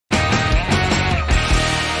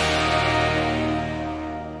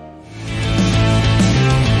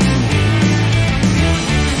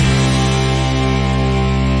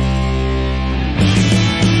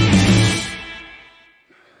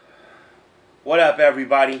What up,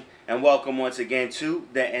 everybody, and welcome once again to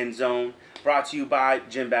the Endzone, brought to you by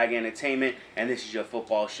Gym Bag Entertainment, and this is your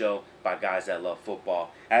football show by guys that love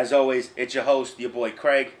football. As always, it's your host, your boy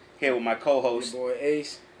Craig, here with my co-host, your boy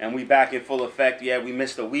Ace, and we back in full effect. Yeah, we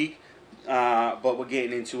missed a week, but we're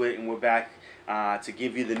getting into it, and we're back to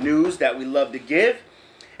give you the news that we love to give.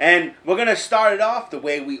 And we're going to start it off the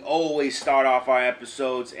way we always start off our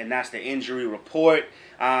episodes, and that's the injury report.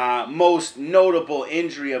 Most notable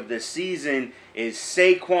injury of the season is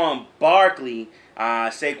Saquon Barkley.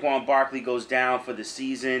 Saquon Barkley goes down for the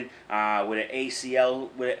season with an ACL,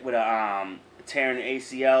 with a tear in the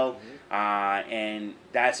ACL, and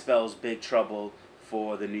that spells big trouble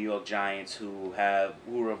for the New York Giants, who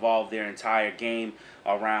revolve their entire game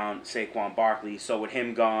around Saquon Barkley. So with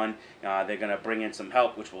him gone, they're going to bring in some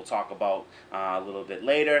help, which we'll talk about a little bit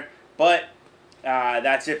later. But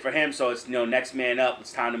that's it for him. So it's next man up.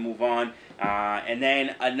 It's time to move on. And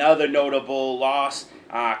then another notable loss,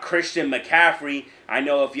 Christian McCaffrey. I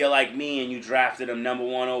know if you're like me and you drafted him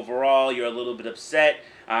 #1 overall, you're a little bit upset.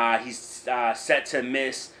 He's set to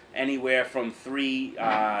miss anywhere from 3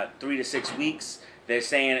 to 6 weeks. They're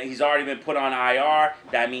saying he's already been put on IR.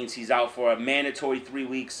 That means he's out for a mandatory 3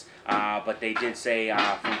 weeks, but they did say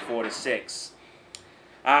from 4 to 6.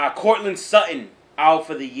 Cortland Sutton out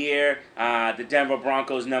for the year, the Denver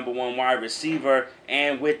Broncos' #1 wide receiver,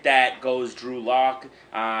 and with that goes Drew Lock.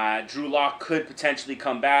 Drew Lock could potentially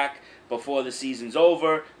come back before the season's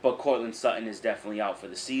over, but Cortland Sutton is definitely out for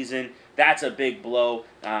the season. That's a big blow.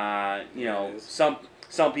 Some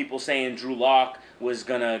people saying Drew Lock was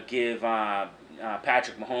gonna give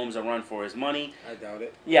Patrick Mahomes a run for his money. I doubt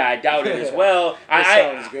it. Yeah, I doubt it as well.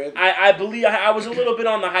 Sounds good. I believe I was a little bit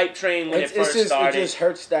on the hype train when it first started. It just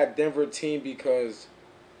hurts that Denver team because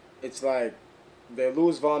it's like they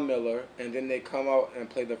lose Von Miller and then they come out and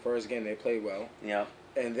play the first game. They play well. Yeah.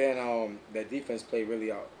 And then their defense played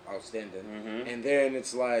really outstanding. Mm-hmm. And then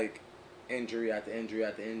it's like injury after injury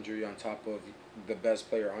after injury on top of the best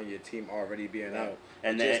player on your team already being out.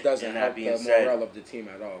 And it just doesn't help the morale of the team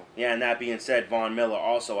at all. Yeah, and that being said, Von Miller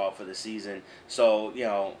also out for the season. So,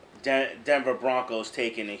 Denver Broncos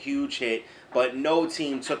taking a huge hit, but no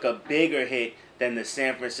team took a bigger hit than the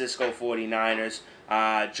San Francisco 49ers.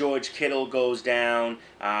 George Kittle goes down.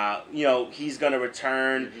 He's going to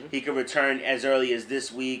return. Mm-hmm. He could return as early as this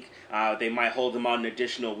week. They might hold him on an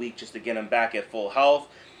additional week just to get him back at full health.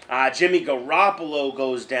 Jimmy Garoppolo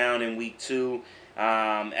goes down in week 2,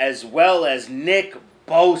 as well as Nick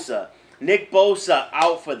Bosa. Nick Bosa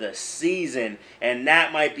out for the season, and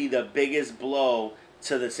that might be the biggest blow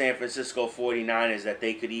to the San Francisco 49ers that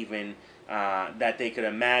they could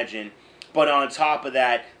imagine. But on top of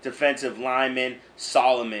that, defensive lineman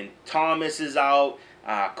Solomon Thomas is out,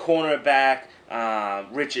 cornerback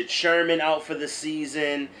Richard Sherman out for the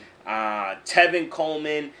season, Tevin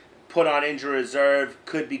Coleman put on injury reserve,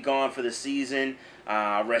 could be gone for the season.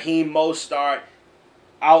 Raheem Mostert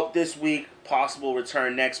out this week, possible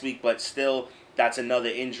return next week, but still, that's another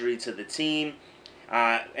injury to the team.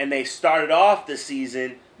 And they started off the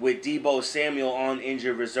season with Deebo Samuel on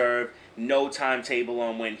injured reserve. No timetable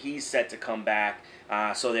on when he's set to come back.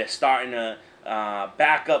 So they're starting a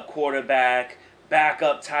backup quarterback,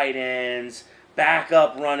 backup tight ends,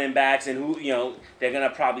 backup running backs, and they're gonna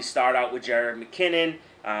probably start out with Jerick McKinnon.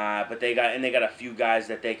 But they got a few guys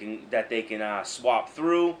that they can swap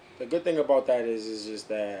through. The good thing about that is just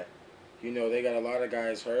that they got a lot of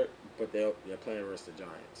guys hurt, but they're playing versus the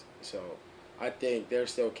Giants. So I think they're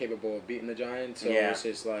still capable of beating the Giants. So It's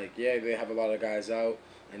just like they have a lot of guys out,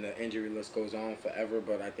 and the injury list goes on forever.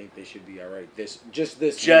 But I think they should be all right. This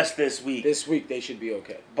week. This week they should be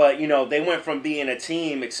okay. But they went from being a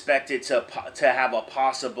team expected to have a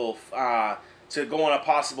possible to go on a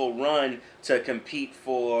possible run to compete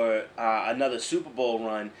for another Super Bowl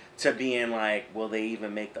run to being like, will they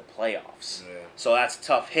even make the playoffs? Yeah. So that's a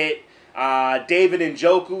tough hit. David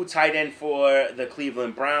Njoku, tight end for the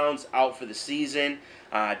Cleveland Browns, out for the season.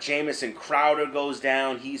 Jamison Crowder goes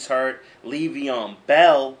down. He's hurt. Le'Veon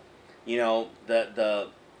Bell, the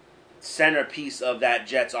centerpiece of that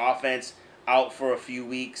Jets offense, out for a few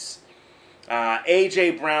weeks.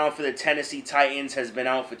 A.J. Brown for the Tennessee Titans has been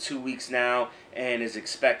out for 2 weeks now and is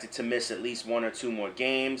expected to miss at least 1 or 2 more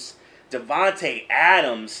games. Devontae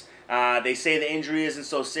Adams, they say the injury isn't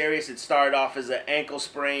so serious. It started off as an ankle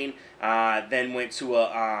sprain, then went to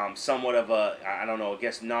a somewhat of a, I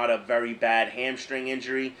guess not a very bad hamstring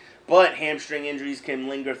injury. But hamstring injuries can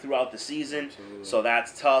linger throughout the season, Absolutely. So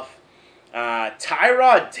that's tough.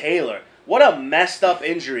 Tyrod Taylor, what a messed up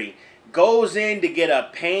injury. Goes in to get a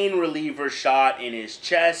pain reliever shot in his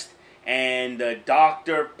chest, and the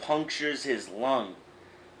doctor punctures his lung.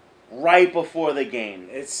 right before the game.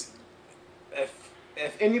 It's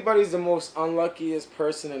if anybody's the most unluckiest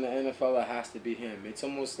person in the NFL, it has to be him. It's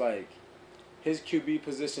almost like his QB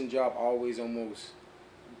position job always almost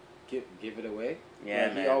give it away. Yeah,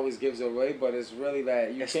 like, man. He always gives it away, but it's really that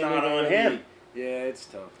it's not on him. Yeah, it's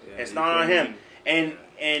tough. Yeah, it's not on him,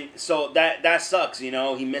 and so that sucks. You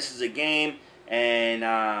know, he misses a game, and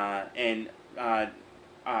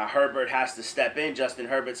Herbert has to step in. Justin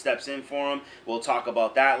Herbert steps in for him. We'll talk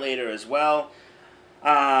about that later as well.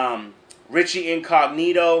 Richie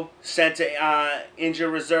Incognito sent to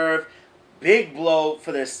injured reserve. Big blow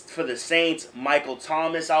for the Saints. Michael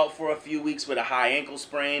Thomas out for a few weeks with a high ankle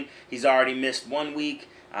sprain. He's already missed 1 week.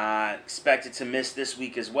 Expected to miss this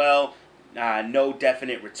week as well. No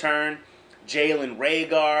definite return. Jalen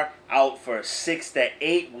Reagor out for 6 to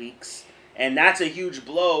 8 weeks. And that's a huge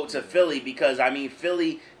blow to Philly because, I mean,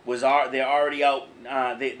 Philly they're already out.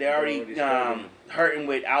 They're already hurting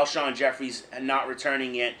with Alshon Jeffries not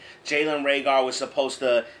returning yet. Jalen Reagor was supposed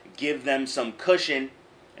to give them some cushion,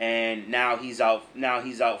 and now he's out. Now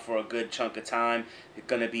he's out for a good chunk of time. It's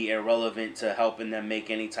going to be irrelevant to helping them make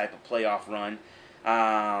any type of playoff run.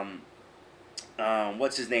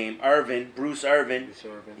 What's his name? Bruce Irvin.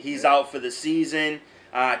 He's out for the season.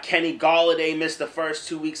 Kenny Golladay missed the first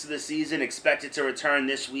 2 weeks of the season. Expected to return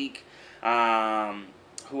this week.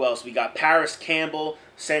 Who else? We got Paris Campbell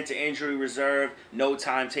sent to injury reserve. No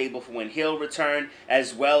timetable for when he'll return.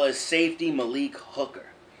 As well as safety Malik Hooker.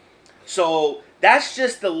 So that's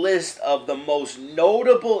just the list of the most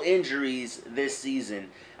notable injuries this season.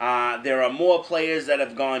 There are more players that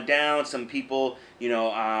have gone down. Some people,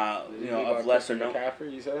 of lesser note.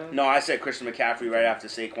 McCaffrey, you said? No, I said Christian McCaffrey right after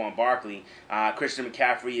Saquon Barkley. Christian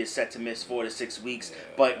McCaffrey is set to miss 4 to 6 weeks,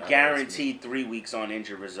 but guaranteed 3 weeks on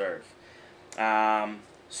injured reserve.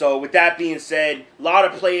 So with that being said, a lot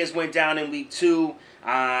of players went down in week 2.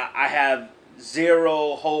 I have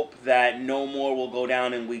zero hope that no more will go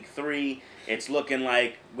down in week 3. It's looking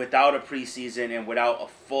like without a preseason and without a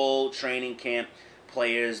full training camp,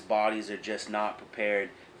 players' bodies are just not prepared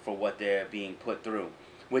for what they're being put through.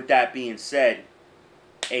 With that being said,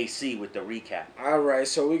 AC with the recap. All right,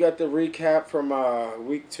 so we got the recap from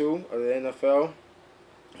week 2 of the NFL.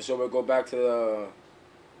 So we'll go back to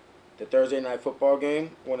the Thursday night football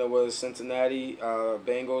game when it was Cincinnati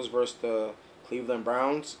Bengals versus the Cleveland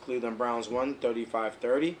Browns. Cleveland Browns won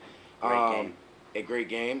 35-30. A great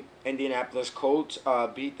game. Indianapolis Colts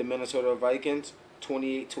beat the Minnesota Vikings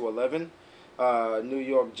 28-11. New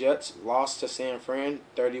York Jets lost to San Fran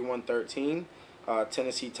 31-13.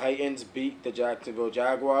 Tennessee Titans beat the Jacksonville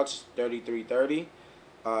Jaguars 33-30.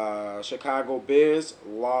 Chicago Bears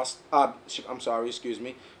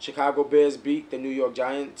Chicago Bears beat the New York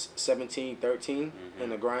Giants 17-13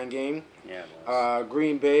 in a grind game. Yeah.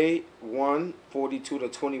 Green Bay won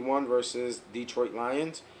 42-21 versus Detroit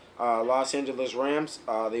Lions. Los Angeles Rams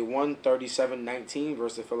they won 37-19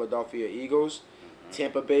 versus the Philadelphia Eagles.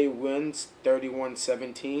 Tampa Bay wins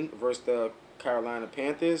 31-17 versus the Carolina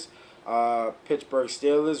Panthers. Pittsburgh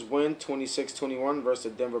Steelers win 26-21 versus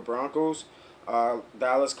the Denver Broncos.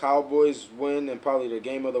 Dallas Cowboys win in probably the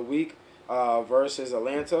game of the week versus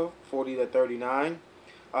Atlanta 40-39.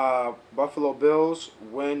 Buffalo Bills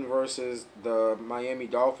win versus the Miami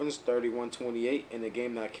Dolphins 31-28 in the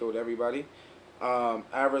game that killed everybody.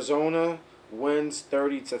 Arizona wins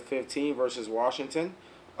 30-15 versus Washington.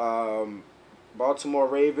 Baltimore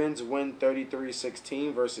Ravens win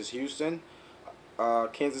 33-16 versus Houston.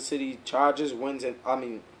 Kansas City Chargers wins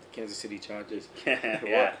Kansas City Chargers.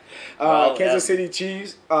 Yeah. Kansas City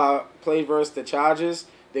Chiefs played versus the Chargers.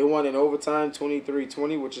 They won in overtime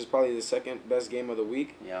 23-20, which is probably the second best game of the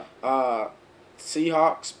week. Yeah.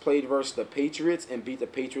 Seahawks played versus the Patriots and beat the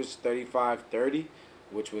Patriots 35-30,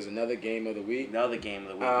 which was another game of the week. We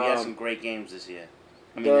had some great games this year.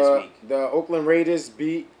 This week. The Oakland Raiders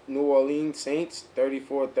beat New Orleans Saints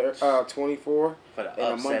 34-24 in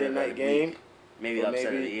a Monday night game. Maybe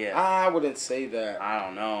upset of the year. I wouldn't say that. I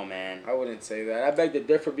don't know, man. I wouldn't say that. I beg to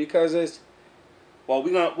differ because it's. Well,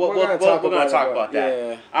 we're gonna talk about that.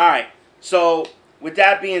 Yeah. All right. So with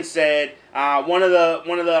that being said, one of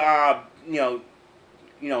the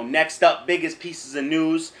next up biggest pieces of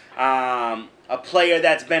news. A player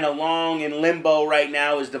that's been along in limbo right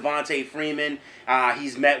now is Devontae Freeman.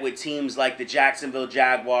 He's met with teams like the Jacksonville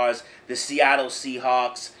Jaguars, the Seattle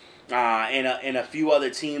Seahawks, and a few other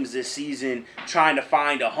teams this season trying to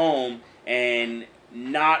find a home and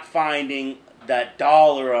not finding that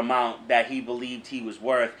dollar amount that he believed he was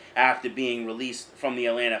worth after being released from the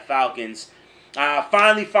Atlanta Falcons.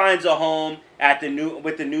 Finally finds a home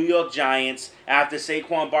with the New York Giants after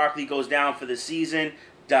Saquon Barkley goes down for the season.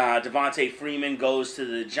 Devontae Freeman goes to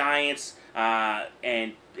the Giants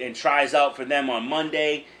and tries out for them on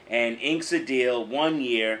Monday and inks a deal 1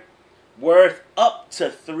 year worth up to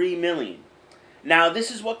 $3 million. Now,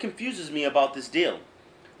 this is what confuses me about this deal.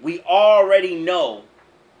 We already know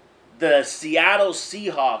the Seattle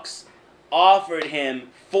Seahawks offered him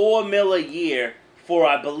 $4 million a year for,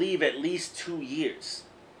 I believe, at least 2 years.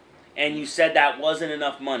 And you said that wasn't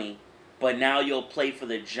enough money, but now you'll play for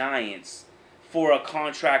the Giants for a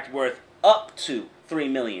contract worth up to $3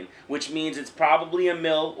 million, which means it's probably $1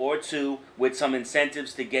 million or $2 million with some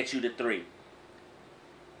incentives to get you to $3 million.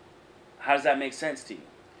 How does that make sense to you?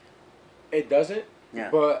 It doesn't. Yeah.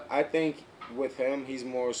 But I think with him, he's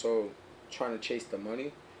more so trying to chase the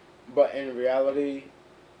money. But in reality,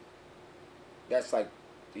 that's like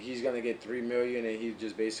he's gonna get $3 million and he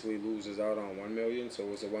just basically loses out on $1 million. So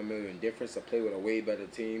it's a $1 million difference to play with a way better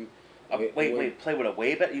team. Wait, play with a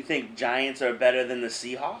way better? You think Giants are better than the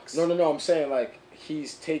Seahawks? No. I'm saying like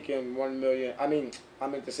he's taking $1 million. I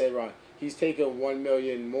meant to say it wrong. He's taking $1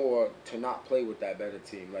 million more to not play with that better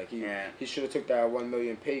team. Like he should have took that $1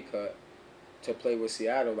 million pay cut to play with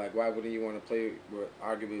Seattle. Like why wouldn't you want to play with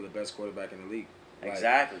arguably the best quarterback in the league? Like,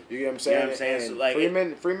 exactly. You get what I'm saying? You know what I'm saying? So,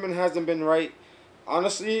 like, Freeman hasn't been right.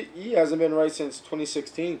 Honestly, he hasn't been right since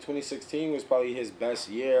 2016. 2016 was probably his best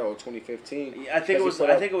year, or 2015. I think it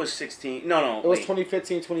was 16. No. It was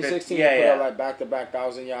 2015, 2016. Yeah, he put out like back-to-back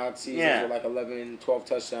 1,000-yard seasons with like 11, 12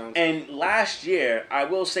 touchdowns. And last year, I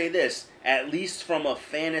will say this, at least from a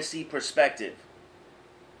fantasy perspective,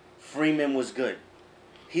 Freeman was good.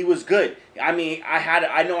 He was good. I mean,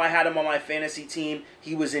 I know I had him on my fantasy team.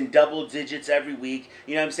 He was in double digits every week.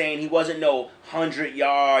 You know what I'm saying? He wasn't no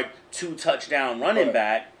 100-yard, 2-touchdown running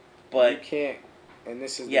back, but you can't. And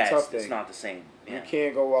this is the tough thing. It's not the same. Yeah. You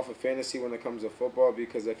can't go off of fantasy when it comes to football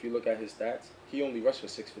because if you look at his stats, he only rushed for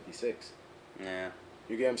 656. Yeah.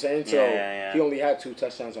 You get what I'm saying? So he only had 2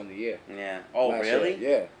 touchdowns on the year. Yeah. Oh, really?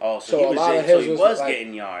 Year. Yeah. Oh, so he was like,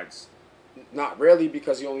 getting yards. Not really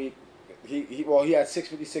because he had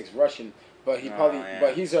 656 rushing, but he's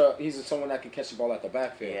someone that can catch the ball at the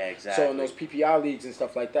backfield. Yeah, exactly. So in those PPR leagues and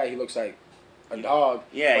stuff like that, he looks like a dog.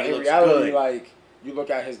 Yeah, but he in looks reality, good. like you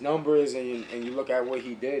look at his numbers and you look at what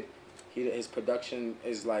he did, his production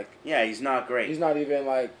is like he's not great. He's not even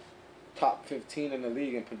like top 15 in the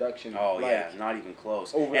league in production. Oh, not even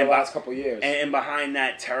close. Over the last couple of years. And behind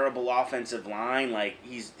that terrible offensive line, like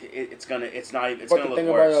it's gonna look worse. But the thing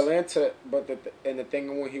about Atlanta, the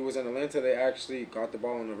thing when he was in Atlanta, they actually got the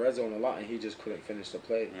ball in the red zone a lot, and he just couldn't finish the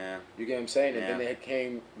play. Yeah. You get what I'm saying? And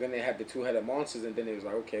then they had the 2-headed monsters, and then it was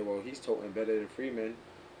like, okay, well he's toting better than Freeman,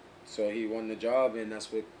 so he won the job, and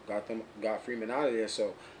that's what got Freeman out of there.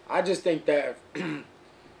 So I just think that.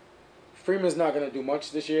 Freeman's not going to do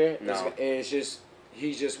much this year. No.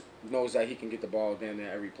 He just knows that he can get the ball down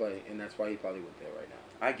there every play, and that's why he probably went there right now.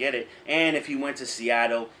 I get it. And if he went to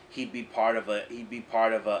Seattle, he'd be part of a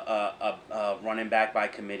running back by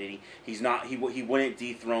committee. He wouldn't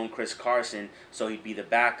dethrone Chris Carson, so he'd be the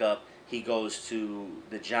backup. He goes to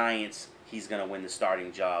the Giants, he's going to win the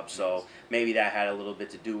starting job. So maybe that had a little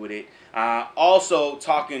bit to do with it. Also,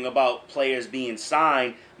 talking about players being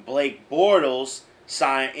signed, Blake Bortles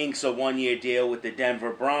inks a 1-year deal with the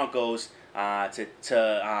Denver Broncos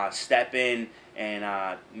to step in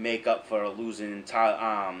and make up for losing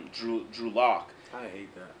Drew Lock. I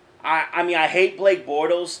hate that. I mean, I hate Blake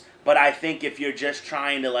Bortles, but I think if you're just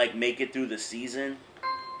trying to like make it through the season,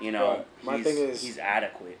 he's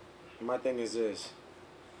adequate. My thing is this.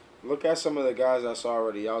 Look at some of the guys that's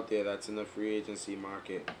already out there that's in the free agency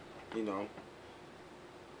market,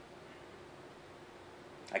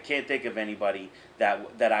 I can't think of anybody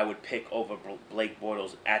that I would pick over Blake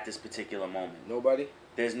Bortles at this particular moment. Nobody?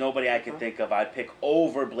 There's nobody I can think of I'd pick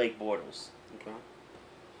over Blake Bortles. Okay.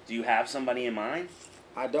 Do you have somebody in mind?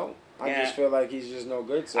 I don't. I just feel like he's just no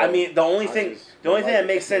good. So I mean, the only thing that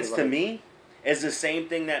makes sense to me is the same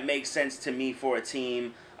thing that makes sense to me for a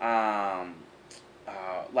team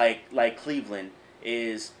like Cleveland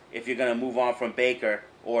is if you're gonna move on from Baker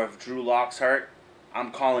or if Drew Lock's hurt,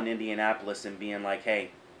 I'm calling Indianapolis and being like,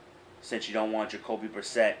 hey, since you don't want Jacoby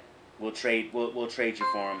Brissett, we'll trade you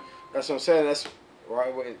for him. That's what I'm saying. That's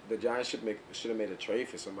why the Giants should have made a trade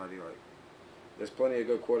for somebody like. There's plenty of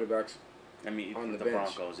good quarterbacks. I mean, on the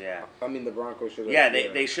bench. Broncos, yeah. I mean, the Broncos should have. Yeah,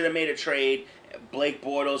 they should have made a trade. Blake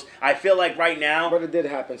Bortles. I feel like right now. But it did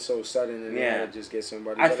happen so sudden, and they had to just get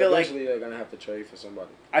somebody. I feel eventually they're gonna have to trade for somebody.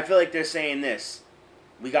 I feel like they're saying this.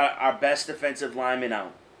 We got our best defensive lineman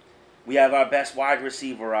out. We have our best wide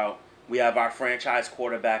receiver out. We have our franchise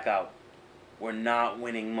quarterback out. We're not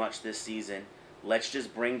winning much this season. Let's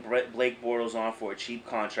just bring Blake Bortles on for a cheap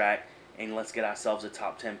contract and let's get ourselves a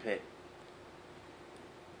top 10 pick.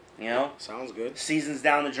 You know? Sounds good. Season's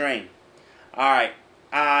down the drain. All right.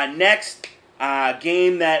 Next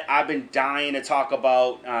game that I've been dying to talk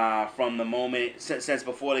about from the moment, since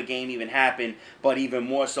before the game even happened, but even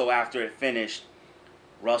more so after it finished.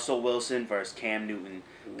 Russell Wilson versus Cam Newton.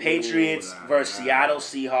 Patriots versus Seattle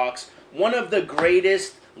Seahawks. One of the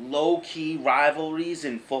greatest low-key rivalries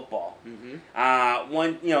in football.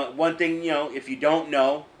 One thing, if you don't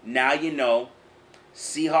know, now you know.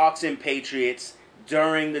 Seahawks and Patriots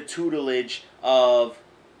during the tutelage of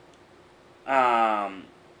during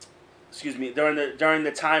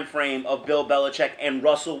the time frame of Bill Belichick and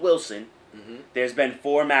Russell Wilson, there's been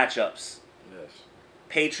 4 matchups. Yes.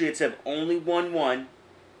 Patriots have only won 1,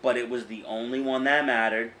 but it was the only one that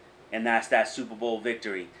mattered, and that's that Super Bowl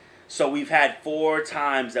victory. So we've had 4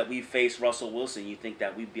 times that we've faced Russell Wilson. You think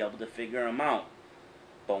that we'd be able to figure him out.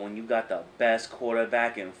 But when you got the best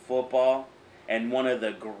quarterback in football and one of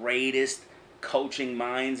the greatest coaching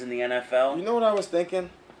minds in the NFL. You know what I was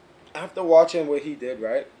thinking? After watching what he did,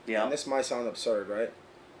 right? Yeah. And this might sound absurd, right?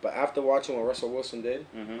 But after watching what Russell Wilson did,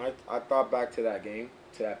 I thought back to that game,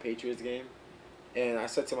 to that Patriots game, and I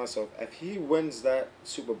said to myself, if he wins that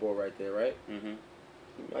Super Bowl right there, right?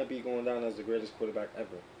 He might be going down as the greatest quarterback ever.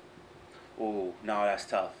 Ooh, no, that's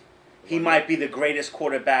tough. He might be the greatest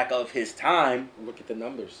quarterback of his time. Look at the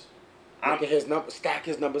numbers. Look at his numbers. Stack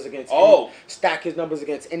his numbers against. Stack his numbers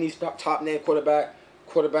against any top name quarterback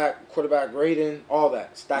rating, all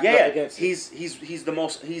that. Stack it up against. He's the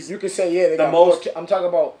most. You can say they got most. I'm talking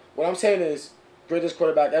about. What I'm saying is greatest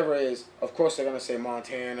quarterback ever is. Of course, they're gonna say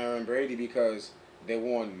Montana and Brady because they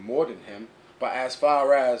won more than him. But as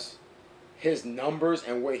far as his numbers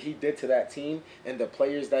and what he did to that team and the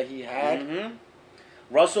players that he had.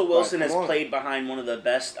 Russell Wilson has played behind one of the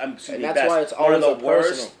best. Why it's always one of the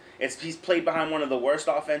worst. He's played behind one of the worst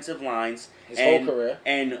offensive lines his whole career.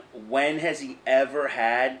 And when has he ever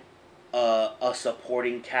had a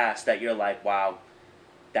supporting cast that you're like, wow,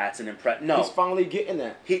 that's an impressive? No, he's finally getting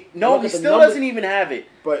that. He still doesn't even have it.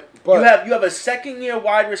 But you have a second-year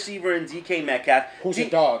wide receiver in DK Metcalf, who's a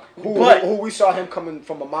dog. Who we saw him coming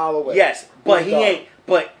from a mile away. Yes, but he ain't.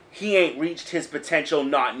 But he ain't reached his potential,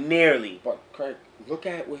 not nearly. But Craig, look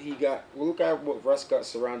at what he got. Look at what Russ got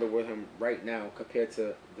surrounded with him right now compared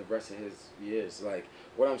to the rest of his years. Like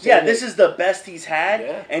what I'm saying. Yeah, this is the best he's had,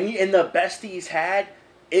 and in the best he's had,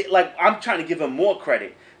 I'm trying to give him more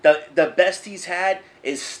credit. The best he's had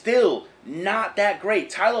is still not that great.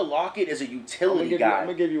 Tyler Lockett is a utility guy. I'm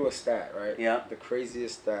gonna give you a stat, right? Yeah. The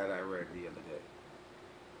craziest stat I read the other day.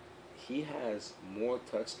 He has more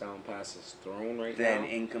touchdown passes thrown now than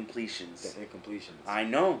incompletions. I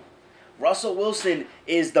know. Russell Wilson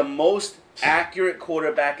is the most accurate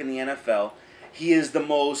quarterback in the NFL. He is the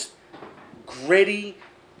most gritty,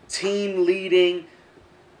 team-leading,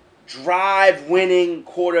 drive-winning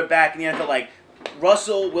quarterback in the NFL. Like,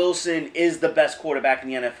 Russell Wilson is the best quarterback in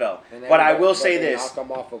the NFL. But I will say this. Knock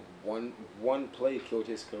him off of one play killed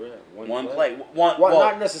his career. One play.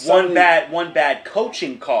 Not necessarily. One bad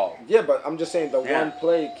coaching call. Yeah, but I'm just saying one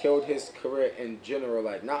play killed his career in general.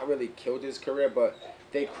 Like, not really killed his career, but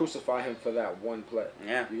they crucify him for that one play.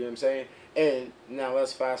 Yeah. You know what I'm saying? And now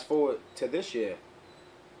let's fast forward to this year.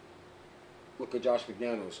 Look at Josh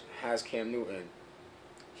McDaniels. Has Cam Newton.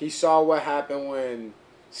 He saw what happened when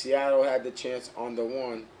Seattle had the chance on the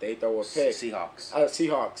one. They throw a pick. Seahawks.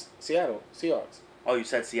 Seahawks. Oh, you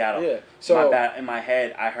said Seattle. Yeah. So in my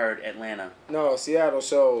head, I heard Atlanta. No, Seattle.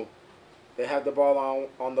 So they have the ball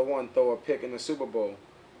on the one, throw a pick in the Super Bowl.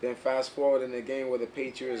 Then fast forward in the game where the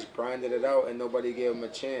Patriots grinded it out and nobody gave him a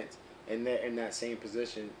chance. And they're in that same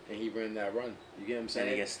position, and he ran that run. You get what I'm saying?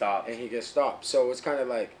 And he gets stopped. So it's kind of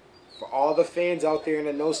like, for all the fans out there in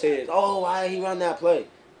the no sayers, why did he run that play?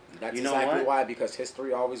 That's exactly why, because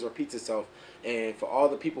history always repeats itself. And for all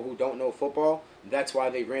the people who don't know football, that's why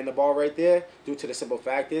they ran the ball right there. Due to the simple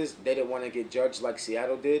fact is, they didn't want to get judged like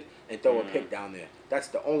Seattle did and throw a pick down there. That's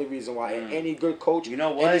the only reason why. And any good coach,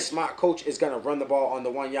 any smart coach is going to run the ball on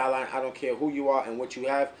the 1 yard line. I don't care who you are and what you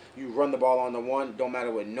have. You run the ball on the one, don't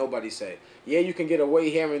matter what nobody say. Yeah, you can get away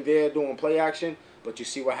here and there doing play action, but you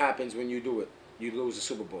see what happens when you do it. You lose the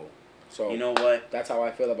Super Bowl. So you know what? That's how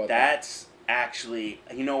I feel about that. That's actually,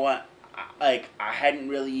 you know what? I hadn't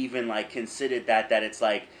really even considered that it's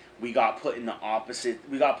like we got put in the opposite.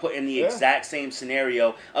 We got put in the exact same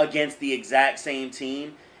scenario against the exact same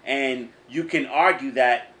team, and you can argue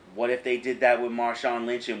that what if they did that with Marshawn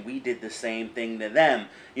Lynch and we did the same thing to them?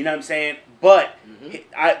 You know what I'm saying? But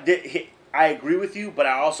I agree with you, but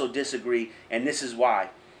I also disagree, and this is why.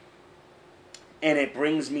 And it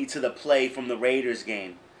brings me to the play from the Raiders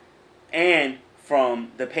game. And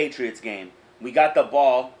from the Patriots game. We got the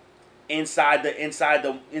ball inside the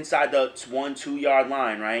 1-2 yard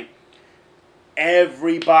line, right?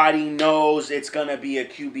 Everybody knows it's gonna be a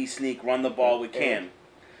QB sneak. Run the ball with Cam.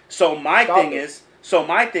 So my thing is,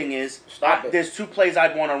 there's two plays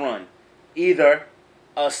I'd want to run. Either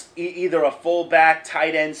a fullback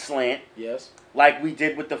tight end slant. Yes. Like we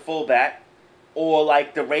did with the fullback, or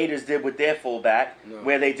like the Raiders did with their fullback,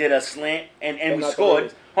 where they did a slant and we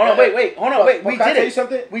scored. Hold on, wait. We did it.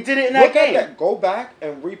 Something? We did it in that game. Go back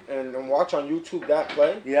and watch on YouTube that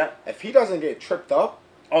play. Yeah. If he doesn't get tripped up,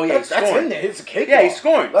 that's in there. It's a cake. Yeah, he's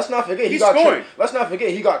scoring. Let's not forget he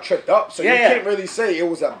got tripped up. So you can't really say it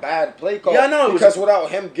was a bad play call. Yeah, no, because without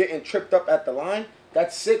him getting tripped up at the line,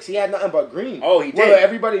 that's 6. He had nothing but green. Oh, he did. Whether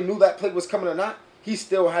everybody knew that play was coming or not, he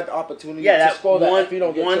still had the opportunity to score that if he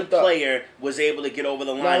don't get tripped up. One player was able to get over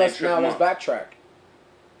the line and trip him up. Let's backtrack.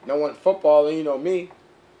 Knowing football, and you know me,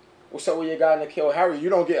 what's up with your guy N'Keal Harry? You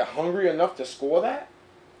don't get hungry enough to score that?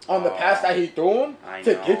 On the pass that he threw him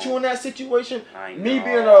to get you in that situation? Me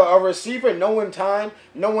being a receiver, knowing time,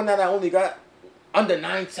 knowing that I only got under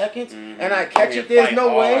 9 seconds, and I catch it, there's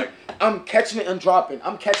no way I'm catching it and dropping.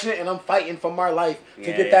 I'm catching it and I'm fighting for my life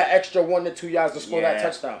to get that extra 1 to 2 yards to score that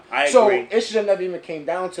touchdown. So it should have never even came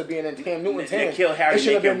down to being in Cam Newton's hands. It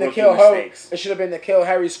should have been It should have been N'Keal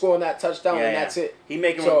Harry scoring that touchdown, and that's it. He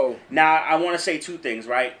making now. I want to say two things,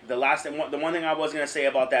 right? The one thing I was gonna say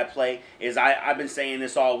about that play is I've been saying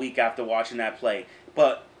this all week after watching that play,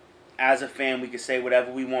 but as a fan, we could say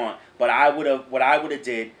whatever we want. But what I would have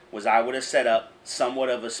did was I would have set up somewhat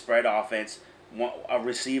of a spread offense, a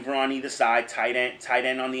receiver on either side, tight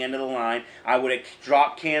end on the end of the line. I would have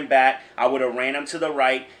dropped Cam back. I would have ran him to the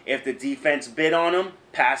right. If the defense bit on him,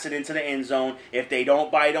 pass it into the end zone. If they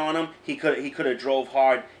don't bite on him, he could have drove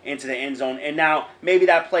hard into the end zone. And now maybe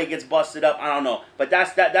that play gets busted up. I don't know. But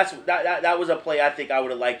that was a play I think I would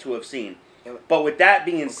have liked to have seen. But with that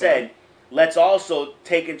being said, let's also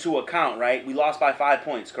take into account, right? We lost by 5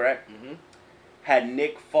 points, correct? Mm-hmm. Had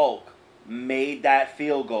Nick Folk made that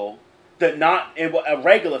field goal, not a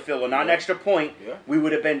regular field goal, not an extra point, we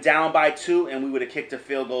would have been down by 2 and we would have kicked a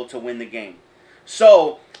field goal to win the game.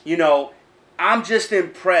 So, I'm just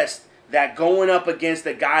impressed that going up against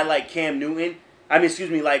a guy like Cam Newton,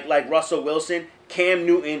 like Russell Wilson, Cam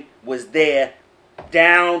Newton was there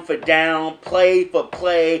down for down, play for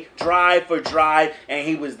play, drive for drive, and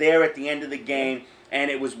he was there at the end of the game. And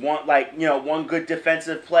it was one good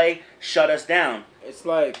defensive play shut us down. It's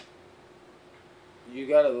like you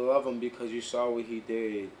gotta love him because you saw what he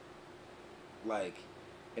did, like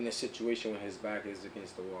in a situation when his back is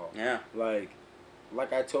against the wall. Yeah. Like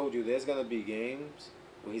I told you, there's gonna be games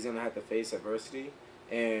where he's gonna have to face adversity,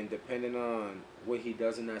 and depending on what he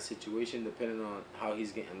does in that situation, depending on how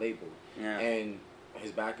he's getting labeled, and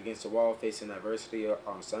his back against the wall, facing adversity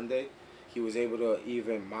on Sunday, he was able to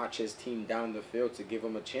even march his team down the field to give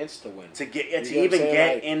him a chance to win.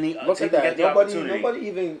 Nobody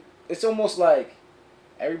even. It's almost like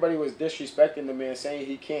everybody was disrespecting the man, saying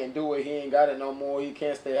he can't do it, he ain't got it no more, he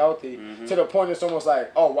can't stay healthy. Mm-hmm. To the point it's almost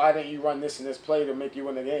like, oh, why didn't you run this and this play to make you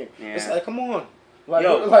win the game? Yeah. It's like, come on.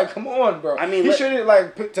 Come on, bro. I mean, he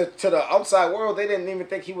shouldn't to the outside world. They didn't even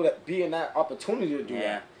think he would be in that opportunity to do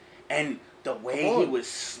that. And the way he was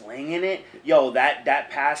slinging it, that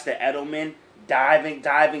pass to Edelman,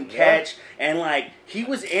 diving catch, and he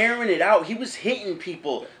was airing it out. He was hitting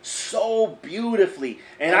people so beautifully.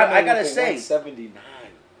 And I gotta say, 179.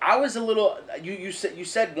 I was a little. You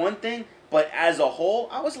said one thing. But as a whole,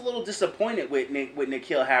 I was a little disappointed with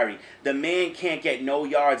N'Keal Harry. The man can't get no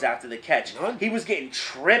yards after the catch. None. He was getting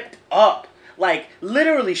tripped up.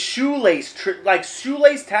 Literally shoelace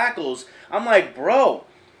tackles. I'm like, bro,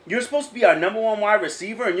 you're supposed to be our number 1 wide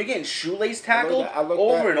receiver, and you're getting shoelace tackled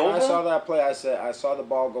over and over? When I saw that play, I saw the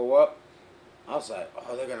ball go up. I was like,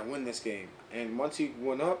 oh, they're going to win this game. And once he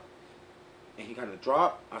went up and he kind of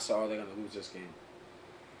dropped, I saw, oh, they're going to lose this game.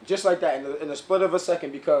 Just like that, in the split of a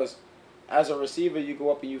second, because as a receiver, you go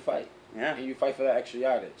up and you fight. Yeah. And you fight for that extra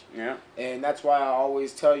yardage. Yeah. And that's why I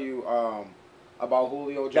always tell you about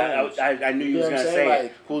Julio Jones. I knew you was going to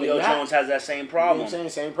say Julio Jones has that same problem. You know what I'm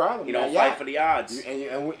saying? Same problem. You don't fight for the odds. And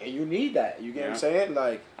you need that. You get what I'm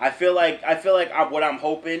saying? I feel like what I'm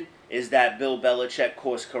hoping is that Bill Belichick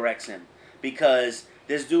course corrects him. Because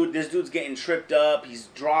this dude's getting tripped up. He's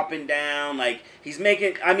dropping down. He's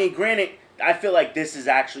making... I mean, granted, I feel like this is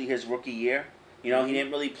actually his rookie year. He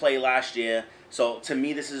didn't really play last year. So, to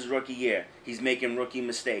me, this is his rookie year. He's making rookie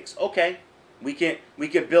mistakes. Okay, we can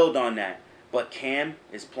build on that. But Cam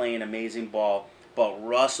is playing amazing ball. But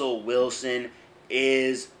Russell Wilson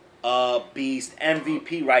is a beast.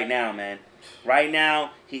 MVP right now, man. Right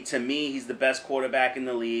now, to me, he's the best quarterback in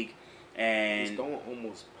the league. And he's going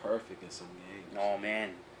almost perfect in some games. Oh,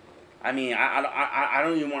 man. I mean, I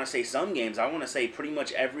don't even want to say some games. I want to say pretty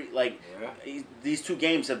much every, these 2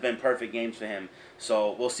 games have been perfect games for him.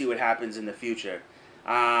 So we'll see what happens in the future.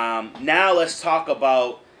 Now let's talk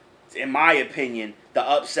about, in my opinion, the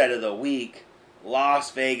upset of the week. Las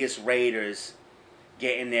Vegas Raiders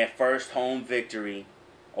getting their first home victory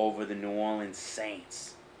over the New Orleans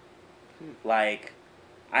Saints. Like,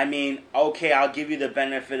 I mean, okay, I'll give you the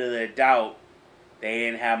benefit of the doubt. They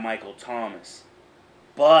didn't have Michael Thomas.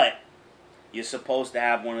 But you're supposed to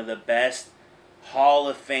have one of the best Hall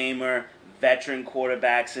of Famer veteran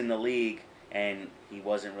quarterbacks in the league, and he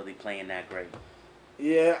wasn't really playing that great.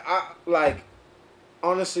 Yeah,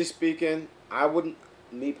 honestly speaking,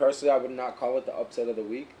 me personally, I would not call it the upset of the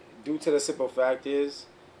week. Due to the simple fact is,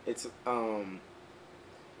 it's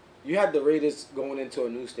you had the Raiders going into a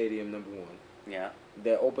new stadium, number one. Yeah.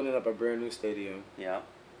 They're opening up a brand new stadium. Yeah.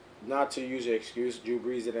 Not to use your excuse, Drew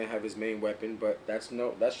Brees didn't have his main weapon, but that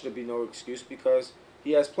should be no excuse because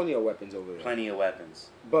he has plenty of weapons over there. Plenty of weapons.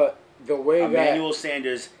 But the way Emmanuel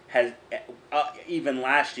Sanders has, even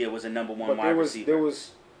last year, was a number 1 wide receiver. There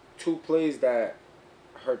was 2 plays that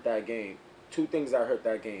hurt that game. 2 things that hurt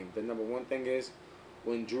that game. The number 1 thing is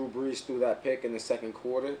when Drew Brees threw that pick in the second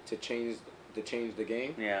quarter to change the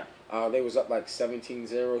game. Yeah. They was up like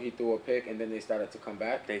 17-0. He threw a pick, and then they started to come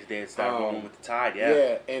back. They started going with the tide, yeah.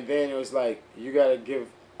 Yeah, and then it was like, you got to give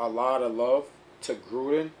a lot of love to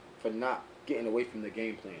Gruden for not getting away from the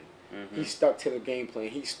game plan. Mm-hmm. He stuck to the game plan.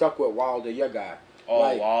 He stuck with Wilder, your guy.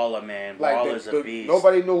 Oh, Waller, man. Waller's a beast.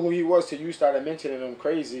 Nobody knew who he was till you started mentioning him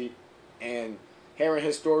crazy. And hearing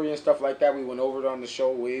his story and stuff like that, we went over it on the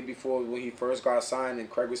show way before when he first got signed, and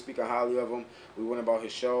Craig was speaking highly of him. We went about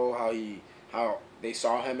his show, how they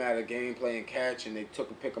saw him at a game playing catch, and they took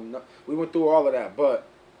and pick him up. We went through all of that, but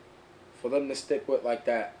for them to stick with like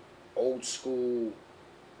that old school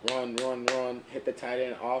run, hit the tight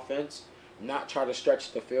end offense, not try to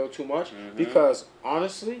stretch the field too much, because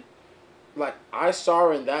honestly, like I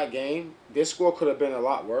saw in that game, this score could have been a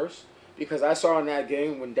lot worse, because I saw in that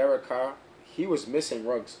game when Derek Carr, he was missing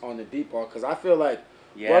Ruggs on the deep ball, because I feel like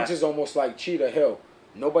Ruggs is almost like Cheetah Hill.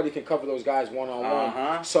 Nobody can cover those guys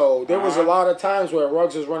one-on-one. So there was a lot of times where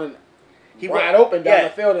Ruggs was running wide open down the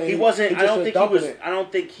field. And he wasn't. I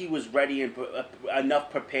don't think he was ready and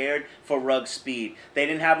enough prepared for Ruggs' speed. They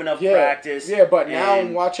didn't have enough practice. Yeah, but now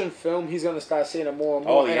in watching film, he's gonna start seeing it more and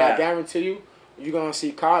more. And I guarantee you're gonna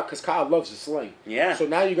see Kyle, because Kyle loves to sling. Yeah. So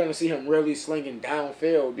now you're gonna see him really slinging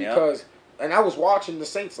downfield because. And I was watching the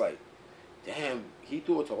Saints like, damn, he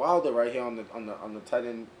threw it to Wilder right here on the tight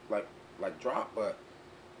end like drop, but.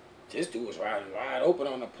 This dude was wide open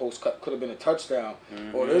on the post. Could have been a touchdown.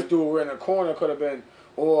 Or this dude in the corner could have been.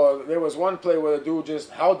 Or there was one play where the dude just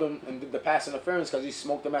held him and did the pass interference because he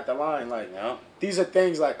smoked him at the line. Like these are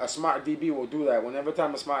things like a smart DB will do that. Whenever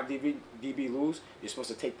time a smart DB lose, you're supposed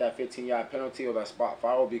to take that 15-yard penalty or that spot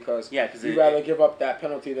foul because you'd rather give up that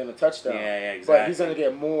penalty than a touchdown. Yeah, exactly. But he's gonna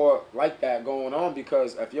get more like that going on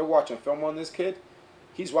because if you're watching film on this kid,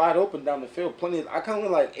 he's wide open down the field. I counted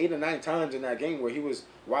like 8 or 9 times in that game where he was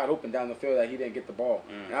wide open down the field that he didn't get the ball.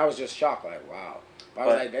 And I was just shocked, like, wow. But I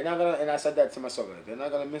was like, they're not gonna, and I said that to myself, like, they're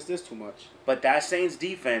not gonna miss this too much. But that Saints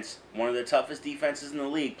defense, one of the toughest defenses in the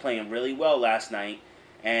league, playing really well last night,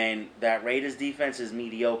 and that Raiders defense is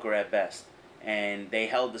mediocre at best. And they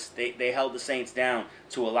held the Saints down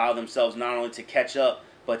to allow themselves not only to catch up,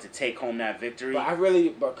 but to take home that victory.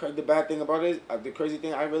 But the bad thing about it is, the crazy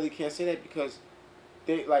thing, I really can't say that because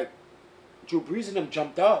they Drew Brees and them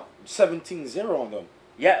jumped out 17-0 on them.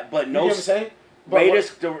 Yeah, but no. You know what I'm saying?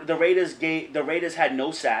 The Raiders had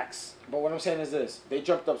no sacks. But what I'm saying is this: they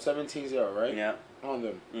jumped up 17-0, right? Yeah. On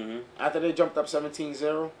them. After they jumped up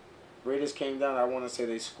 17-0, Raiders came down. I want to say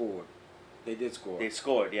they scored. They did score. They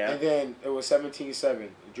scored, yeah. And then it was 17-7.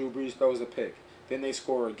 Drew Brees throws a pick. Then they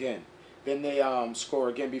score again. Then they score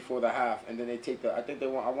again before the half, and then they take the. I think they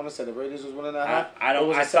won. I want to say the Raiders was winning that half.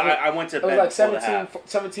 I went to bed. It was like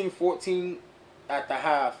 17-14 at the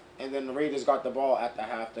half, and then the Raiders got the ball at the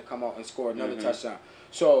half to come out and score another touchdown.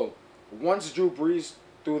 So once Drew Brees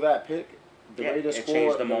threw that pick, the Raiders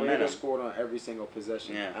scored. The Raiders scored on every single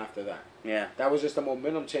possession after that. Yeah, that was just a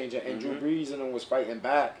momentum changer, and Drew Brees and them was fighting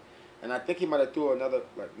back. And I think he might have threw another,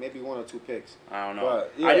 like maybe 1 or 2 picks. I don't know.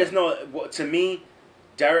 But, I just know, to me,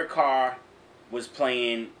 Derek Carr was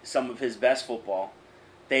playing some of his best football.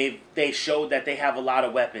 They showed that they have a lot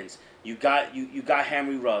of weapons. You got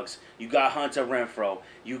Henry Ruggs. You got Hunter Renfrow.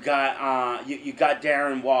 You got you got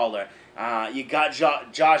Darren Waller. You got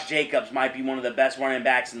Josh Jacobs, might be one of the best running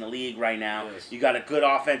backs in the league right now. Yes. You got a good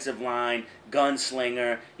offensive line,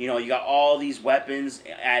 gunslinger. You know, you got all these weapons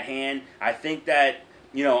at hand. I think that,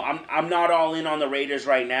 you know, I'm not all in on the Raiders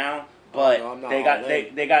right now, but no, they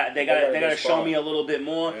got to show me a little bit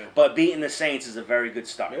more. Yeah. But beating the Saints is a very good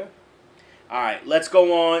start. Yeah. All right, let's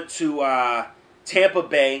go on to Tampa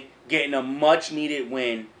Bay getting a much needed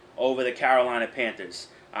win over the Carolina Panthers.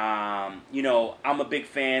 You know, I'm a big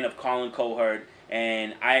fan of Colin Cowherd,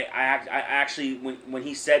 and I actually, when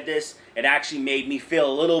he said this, it actually made me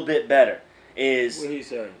feel a little bit better. What did he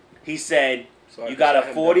say? He said, So you got a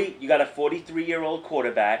 43-year-old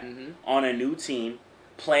quarterback on a new team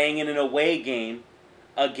playing in an away game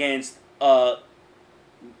against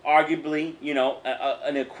arguably, you know,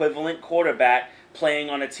 an equivalent quarterback playing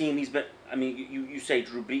on a team he's been. I mean, you say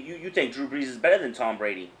Drew Brees. You think Drew Brees is better than Tom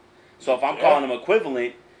Brady? So if I'm calling him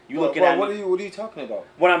equivalent, looking at what are you talking about?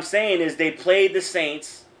 What I'm saying is they played the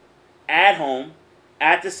Saints at home,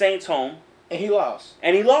 at the Saints' home, and he lost.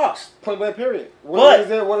 Point blank period. What is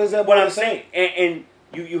that? What I'm saying, and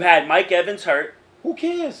you had Mike Evans hurt. Who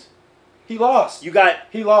cares? He lost.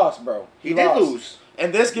 He lost, bro. He did lose.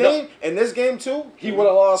 And this game too, he would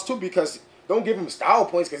have lost too, because don't give him style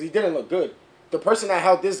points because he didn't look good. The person that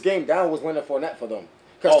held this game down was Leonard Fournette for them.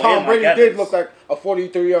 Because Tom Brady did look like a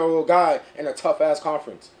 43-year-old guy in a tough-ass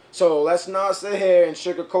conference. So let's not sit here and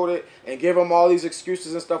sugarcoat it and give him all these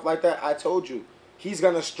excuses and stuff like that. I told you, he's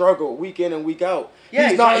going to struggle week in and week out. Yeah,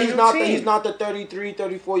 he's not the 33,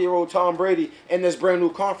 34-year-old Tom Brady in this brand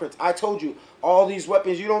new conference. I told you, all these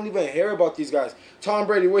weapons, you don't even hear about these guys. Tom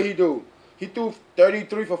Brady, what he do? He threw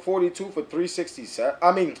 33 for 42 for 367.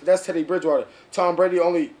 I mean, that's Teddy Bridgewater. Tom Brady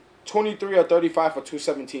only 23 or 35 for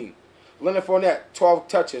 217. Leonard Fournette, 12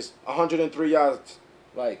 touches, 103 yards.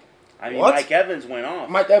 Like, I mean, what? Mike Evans went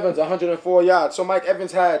off. Mike Evans, 104 yards. So Mike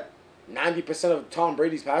Evans had 90% of Tom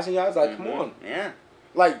Brady's passing yards. Like, come on. Yeah.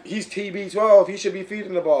 Like, he's TB12. He should be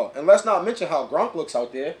feeding the ball. And let's not mention how Gronk looks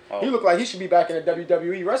out there. Oh. He looked like he should be back in the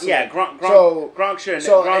WWE wrestling. Yeah, Gronk should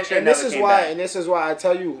and this is why, and this is why I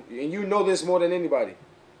tell you, and you know this more than anybody,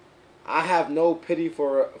 I have no pity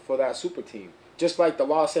for that super team. Just like the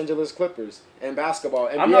Los Angeles Clippers in basketball.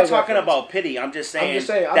 NBA I'm not talking about pity. I'm just saying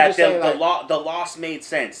that the loss made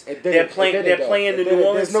sense. They're playing the New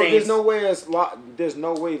Orleans Saints. There's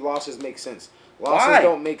no way losses make sense. Losses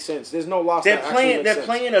don't make sense. There's no loss. They're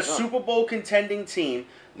playing a Super Bowl contending team.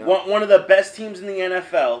 No. One of the best teams in the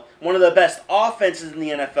NFL. One of the best offenses in the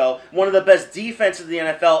NFL. One of the best defenses in the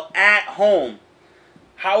NFL at home.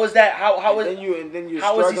 How is that? How is he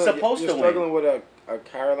supposed to win? You're struggling with a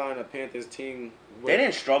Carolina Panthers team. They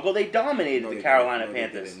didn't struggle. They dominated the Carolina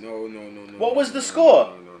Panthers. No. What was the score?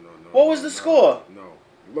 What was the score? No.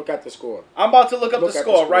 Look at the score. I'm about to look up the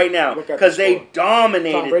score right now because they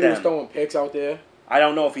dominated them. Tom Brady was throwing picks out there. I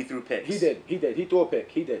don't know if he threw picks. He did. He threw a pick.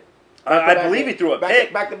 He did. I believe he threw a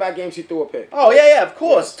pick. Back-to-back games, he threw a pick. Oh, yeah, of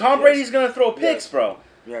course. Tom Brady's going to throw picks, bro.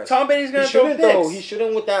 Yes. Tom Brady's going to throw picks. He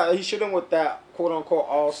shouldn't with that quote-unquote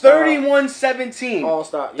all-star. 31-17.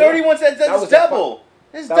 All-star. 31-17. That's double.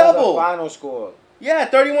 That's double. That was the final score. Yeah,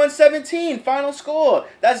 31-17. Final score.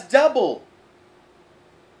 That's double.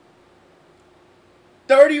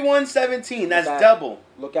 31-17. That's double.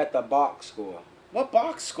 Look at the box score. What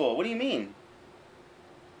box score? What do you mean?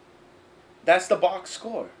 That's the box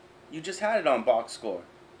score. You just had it on box score.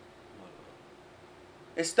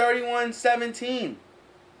 It's 31-17.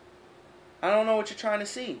 I don't know what you're trying to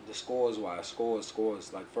see. The scores wise.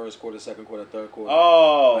 Scores. Like first quarter, second quarter, third quarter.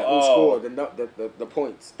 Who scored? The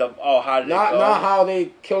points. How did it go? Not how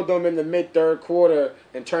they killed them in the mid-third quarter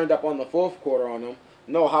and turned up on the fourth quarter on them.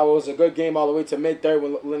 No, how it was a good game all the way to mid-third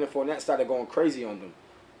when Leonard Fournette started going crazy on them.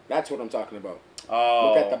 That's what I'm talking about.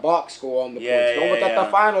 Look at the box score on the points. Don't look at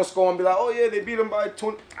the final score and be like, oh yeah, they beat them by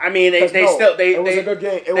 20. I mean, it was a good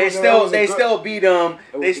game. They still beat them.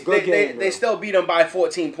 They still beat them by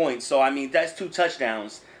 14 points. So I mean, that's 2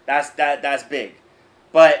 touchdowns. That's big.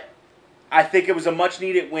 But I think it was a much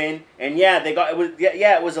needed win. And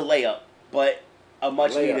it was a layup, but a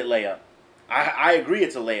much needed layup. I agree,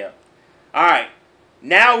 it's a layup. All right,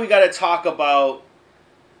 now we got to talk about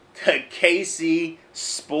the KC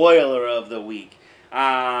spoiler of the week.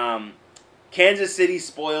 Kansas City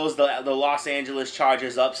spoils the Los Angeles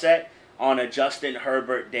Chargers upset on a Justin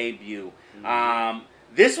Herbert debut.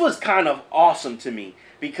 This was kind of awesome to me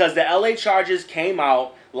because the LA Chargers came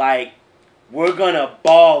out like, we're going to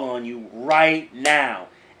ball on you right now.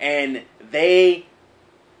 And they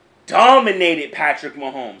dominated Patrick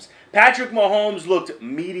Mahomes. Patrick Mahomes looked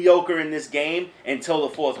mediocre in this game until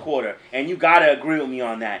the fourth quarter. And you got to agree with me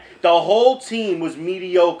on that. The whole team was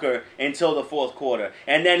mediocre until the fourth quarter.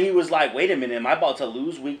 And then he was like, wait a minute, am I about to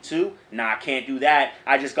lose week 2? Nah, I can't do that.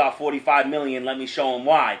 I just got $45 million. Let me show him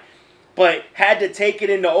why. But had to take it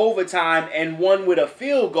into overtime and won with a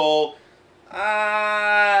field goal.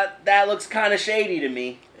 That looks kind of shady to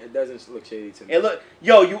me. It doesn't look shady to me.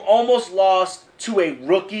 You almost lost to a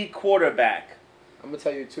rookie quarterback. I'm gonna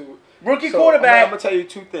tell you two. Quarterback. I'm gonna tell you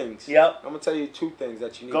two things. Yep. I'm gonna tell you two things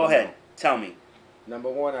that you need. Go to ahead. know. Tell me. Number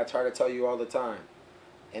one, I try to tell you all the time,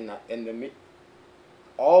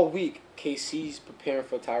 all week, KC's preparing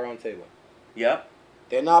for Tyrod Taylor. Yep.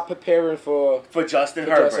 They're not preparing for Justin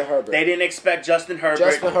Herbert. They didn't expect Justin Herbert.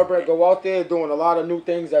 Justin Herbert go out there doing a lot of new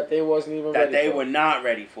things that they wasn't even ready for. That they were not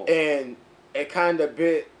ready for. And it kind of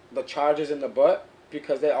bit the Chargers in the butt.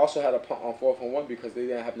 Because they also had a punt on 4th and 1 because they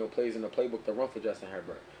didn't have no plays in the playbook to run for Justin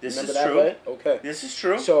Herbert. Remember that play? Okay. This is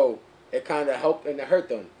true. So it kind of helped and it hurt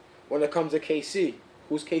them. When it comes to KC,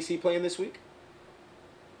 who's KC playing this week?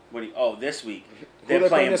 This week they're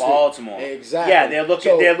playing Baltimore. Week? Exactly. Yeah, they're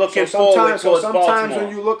looking forward towards Baltimore. Sometimes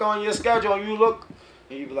when you look on your schedule and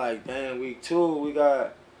you be like, damn, week 2 we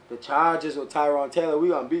got the Chargers with Tyrod Taylor. We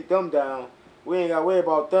gonna beat them down. We ain't gotta worry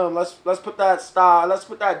about them. Let's put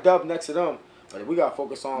that dub next to them. But we got to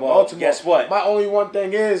focus on Baltimore. Guess what? My only one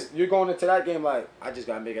thing is, you're going into that game like, I just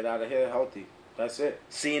got to make it out of here healthy. That's it.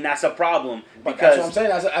 See, and that's a problem. But that's what I'm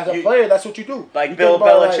saying. As a player, that's what you do. Like Bill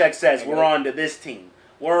Belichick says, we're on to this team.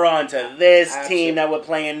 We're on to this team that we're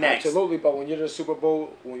playing next. Absolutely. But when you're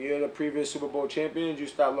the previous Super Bowl champions, you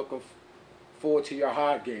start looking forward to your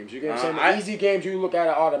hard games. You get what I'm saying? The easy games, you look at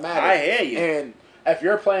it automatic. I hear you. And if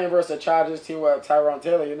you're playing versus a Chargers team with Tyrod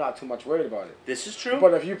Taylor, you're not too much worried about it. This is true.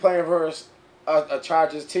 But if you're playing versus a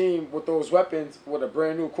Chargers team with those weapons, with a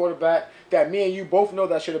brand new quarterback that me and you both know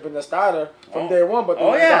that should have been the starter from day one, but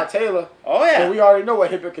they got Taylor. Oh yeah. So we already know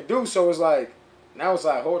what Hibbert could do. So it's like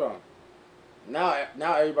hold on. Now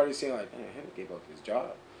everybody's saying like, man, Hibbert gave up his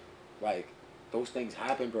job. Like those things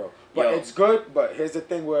happen, bro. But it's good. But here's the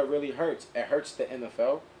thing where it really hurts. It hurts the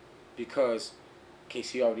NFL because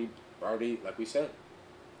KC already like we said,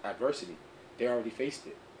 adversity. They already faced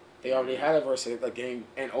it. They already had adversity, a game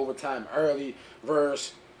in overtime early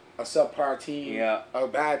versus a subpar team, a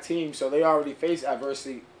bad team. So they already faced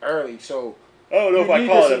adversity early. So I don't know if I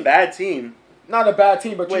call it a bad team. Not a bad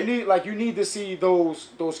team, but you need to see those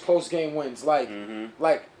close game wins. Like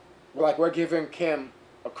we're giving Cam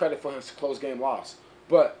a credit for his close game loss,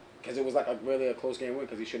 but because it was like really a close game win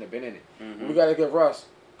because he shouldn't have been in it. We got to give Russ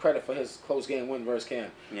credit for his close game win versus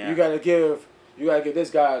Cam. Yeah. You got to give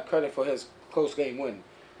this guy credit for his close game win.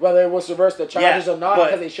 Whether it was versus the Chargers or not,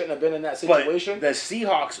 because they shouldn't have been in that situation. But the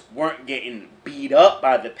Seahawks weren't getting beat up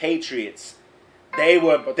by the Patriots. They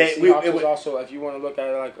were. But the Seahawks was also, if you want to look at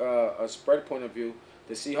it like a spread point of view,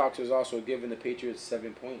 the Seahawks was also giving the Patriots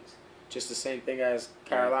 7 points. Just the same thing as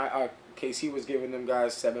Carolina. KC was giving them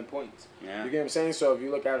guys 7 points. Yeah. You get what I'm saying? So if you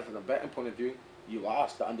look at it from the betting point of view, you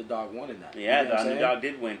lost. The underdog won in that. Yeah, the underdog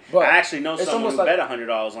did win. But I actually know someone who bet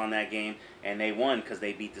 $100 on that game, and they won because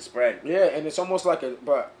they beat the spread. Yeah, and it's almost like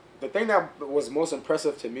but the thing that was most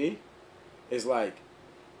impressive to me is like,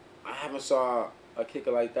 I haven't saw a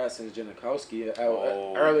kicker like that since Janikowski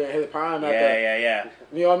early in his prime. Yeah.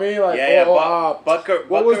 You know what I mean? Like, Butker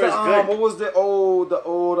what was is good. What was the old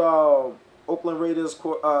Oakland Raiders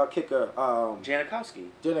kicker?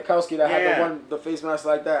 Janikowski that had the face mask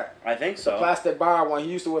like that. I think so. The plastic bar one.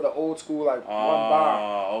 He used to wear the old school one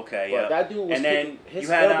bar. Oh, okay, but that dude was. And then his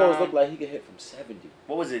elbows looked like he could hit from 70.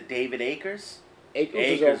 What was it? David Akers.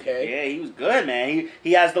 Akers was okay. Yeah, he was good, man.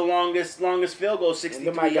 He has the longest field goal, 63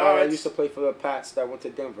 yards. And then my guy used to play for the Pats that went to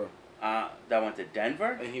Denver. That went to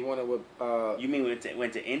Denver. And he won it with. You mean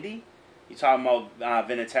went to Indy? You talking about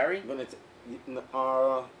Vinatieri?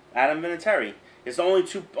 Adam Vinatieri. It's only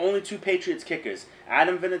two Patriots kickers.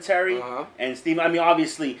 Adam Vinatieri and Steve. I mean,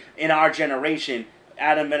 obviously, in our generation,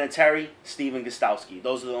 Adam Vinatieri, Steven Gostowski.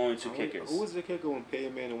 Those are the only two kickers. Who was the kicker when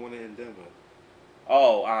Peyton Manning won it in Denver?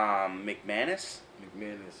 Oh, McManus.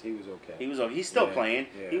 He was okay. He was okay. He's still playing.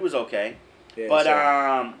 Yeah. He was okay. Yeah,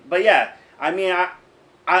 but yeah, I mean,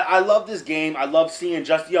 I love this game. I love seeing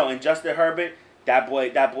Justin Herbert. That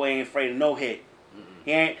boy ain't afraid of no hit.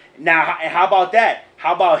 He ain't. Now, how about that?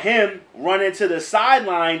 How about him running to the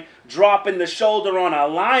sideline, dropping the shoulder on a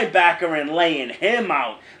linebacker and laying him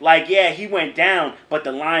out? Like, yeah, he went down, but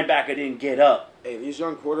the linebacker didn't get up. Hey, these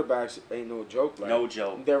young quarterbacks ain't no joke. Like, no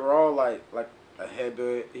joke. They were all like a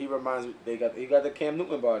headbutt. He reminds me. He got the Cam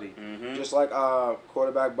Newton body, just like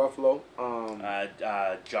quarterback Buffalo.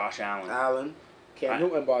 Josh Allen. Cam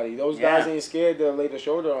Newton body. Those guys ain't scared to lay the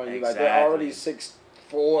shoulder on you. Like, they're already 6'4",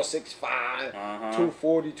 6'5",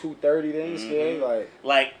 240, 230. They ain't scared.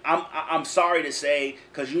 Like I'm sorry to say,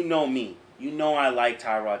 because you know me. You know I like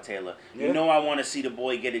Tyrod Taylor. You know I want to see the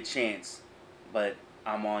boy get a chance. But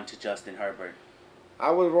I'm on to Justin Herbert. I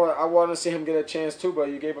want to see him get a chance too, but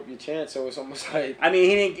you gave up your chance, so it's almost like... I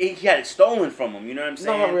mean, he had it stolen from him, you know what I'm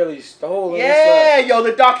saying? Not really stolen. Yeah, yo,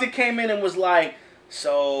 the doctor came in and was like,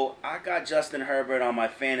 so I got Justin Herbert on my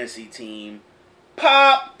fantasy team.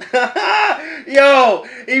 Pop! Yo,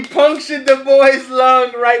 he punctured the boy's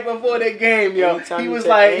lung right before the game, yo.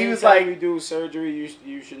 Anytime you do surgery,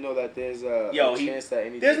 you should know that there's a chance that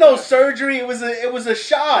anything. There's no surgery. It was a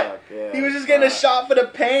shot. Yeah, he was just getting a shot for the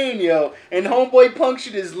pain, yo. And homeboy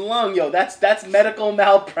punctured his lung, yo. That's medical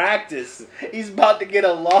malpractice. He's about to get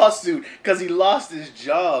a lawsuit because he lost his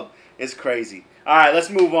job. It's crazy. All right, let's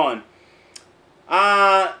move on.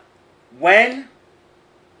 When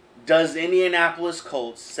does Indianapolis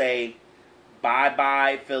Colts say,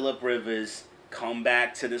 bye-bye Phillip Rivers, come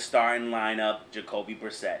back to the starting lineup, Jacoby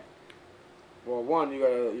Brissett? Well, one, you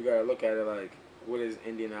gotta look at it like, what is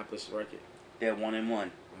Indianapolis' record? They're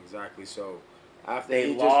 1-1. Exactly. So after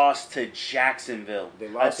they lost to Jacksonville,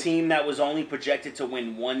 a team that was only projected to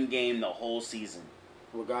win one game the whole season.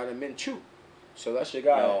 We got a Minshew. So that's your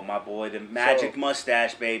guy. Yo, my boy, the magic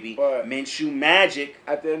mustache, baby. Minshew magic.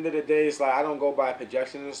 At the end of the day, it's like I don't go by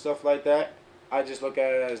projections and stuff like that. I just look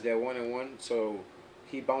at it as they're 1-1. So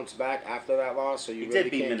he bounced back after that loss. So you really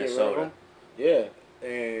can't get rid of him. Yeah,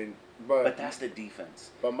 but that's the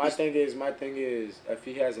defense. But my thing is, if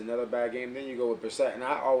he has another bad game, then you go with Brissett. And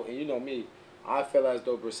you know me, I feel as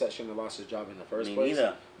though Brissett shouldn't have lost his job in the first place.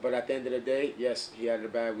 Neither. But at the end of the day, yes, he had a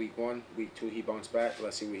bad week 1. Week 2, he bounced back.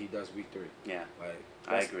 Let's see what he does week 3. Yeah,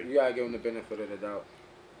 I agree. You gotta give him the benefit of the doubt.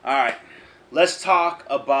 All right, let's talk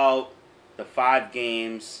about the 5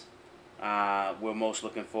 games we're most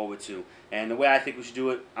looking forward to. And the way I think we should do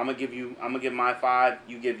it, I'm gonna give my 5,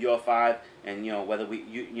 you give your 5, and whether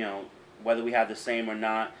we have the same or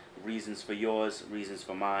not. Reasons for yours, reasons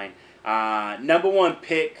for mine. Number 1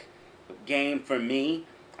 pick game for me.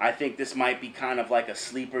 I think this might be kind of like a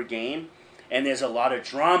sleeper game, and there's a lot of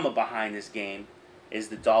drama behind this game, is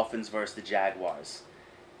the Dolphins versus the Jaguars.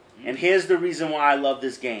 And here's the reason why I love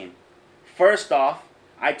this game. First off,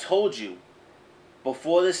 I told you,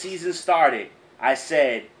 before the season started, I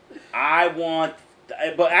said,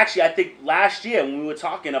 but actually I think last year when we were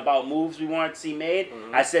talking about moves we wanted to see made,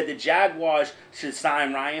 I said the Jaguars should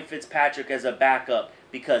sign Ryan Fitzpatrick as a backup,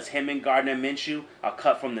 because him and Gardner Minshew are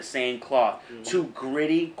cut from the same cloth. 2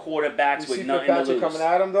 gritty quarterbacks with nothing to lose. Coming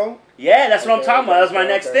at him though? Yeah, that's what I'm talking about. That's my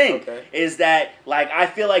next thing. Is that, like, I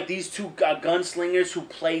feel like these 2 gunslingers who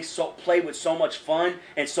play with so much fun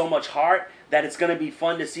and so much heart that it's going to be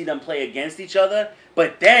fun to see them play against each other.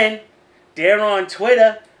 But then they're on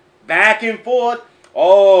Twitter back and forth.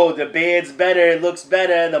 Oh, the beard's better. It looks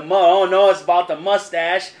better. Oh no, it's about the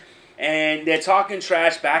mustache. And they're talking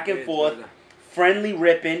trash back and forth. Friendly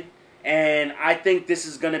ripping, and I think this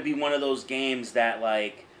is going to be one of those games that,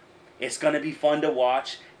 like, it's going to be fun to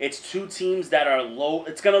watch. It's 2 teams that are low.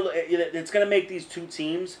 It's going to make these 2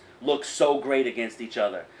 teams look so great against each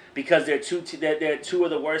other, because they're 2 of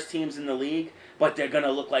the worst teams in the league, but they're going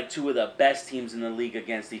to look like 2 of the best teams in the league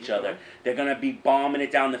against each other. They're going to be bombing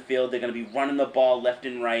it down the field. They're going to be running the ball left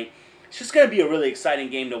and right. It's just going to be a really exciting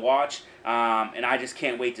game to watch, and I just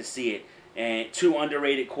can't wait to see it. And 2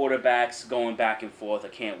 underrated quarterbacks going back and forth. I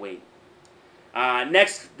can't wait.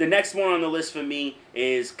 The next one on the list for me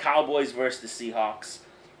is Cowboys versus the Seahawks.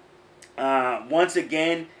 Once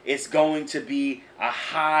again, it's going to be a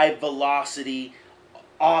high-velocity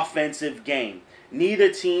offensive game. Neither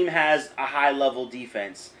team has a high-level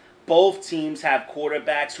defense. Both teams have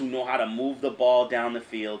quarterbacks who know how to move the ball down the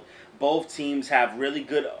field. Both teams have really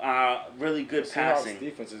good passing. Seahawks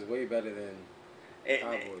defense is way better than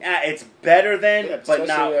it's better than, but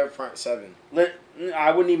not their front 7.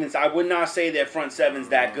 I would not say their front 7's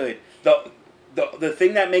that good. The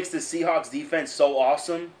thing that makes the Seahawks defense so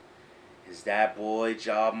awesome is that boy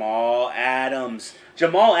Jamal Adams.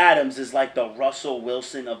 Jamal Adams is like the Russell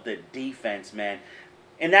Wilson of the defense, man.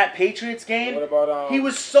 In that Patriots game, what about, he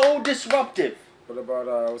was so disruptive. What about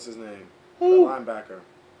what's his name? Who? The linebacker.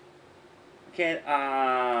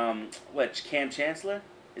 Cam Chancellor?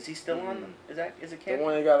 Is he still on them? Is it Cam? The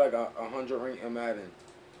one that got like 100 rank in Madden.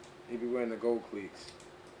 He be wearing the gold cleats.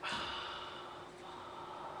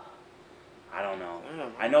 I don't know.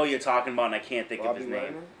 I know you're talking about, and I can't think of his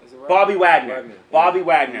name. Bobby Wagner. Bobby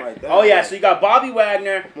Wagner. Like Oh yeah, so you got Bobby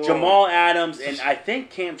Wagner, Jamal Adams, and I think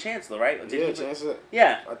Cam Chancellor, right? Chancellor.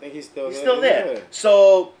 Yeah. I think he's still there. Still there.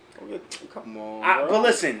 So Come on,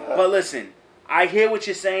 But listen. I hear what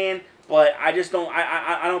you're saying, but I just don't.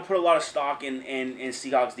 I don't put a lot of stock in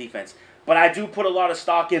Seahawks defense, but I do put a lot of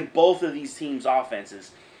stock in both of these teams'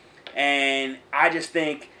 offenses, and I just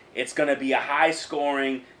think it's going to be a high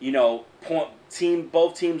scoring, team.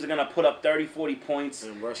 Both teams are going to put up 30, 40 points,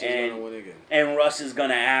 and Russ is going to win again. And Russ is going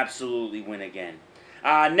to absolutely win again.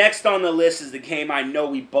 Next on the list is the game I know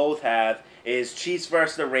we both have is Chiefs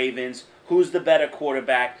versus the Ravens. Who's the better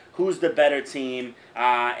quarterback? Who's the better team?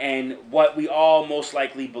 And what we all most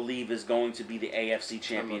likely believe is going to be the AFC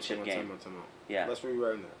Championship game. Time out. Yeah. Let's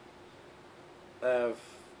rewrite that. If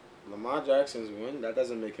Lamar Jackson's win, that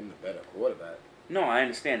doesn't make him the better quarterback. No, I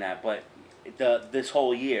understand that, but this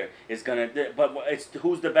whole year is gonna. But it's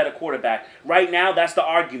who's the better quarterback right now. That's the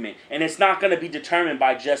argument, and it's not gonna be determined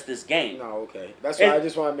by just this game. No, okay. That's why I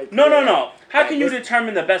just want to make. No. How can you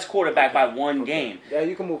determine the best quarterback by one game? Yeah,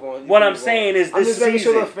 you can move on. What I'm saying is this season. I'm just making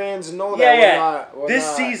sure the fans know that.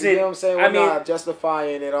 This season, you know what I'm saying? We're not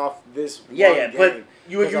justifying it off this. Yeah, but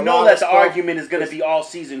you know that the argument is going to be all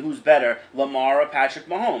season. Who's better, Lamar or Patrick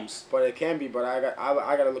Mahomes? But it can be. But I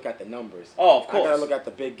got to look at the numbers. Oh, of course. I got to look at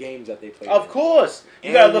the big games that they play. Of course,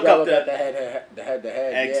 you got to look up the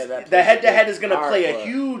head-to-head. The head-to-head is going to play a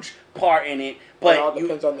huge part in it. But it all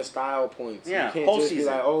depends on the style points. Yeah, you can't just be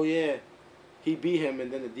like, oh yeah, he beat him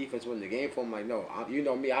and then the defense won the game for him. Like, no, you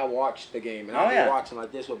know me, I watched the game and I've been watching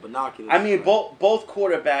like this with binoculars. I mean, both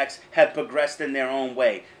quarterbacks have progressed in their own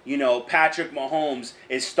way. Patrick Mahomes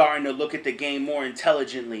is starting to look at the game more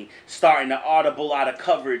intelligently, starting to audible out of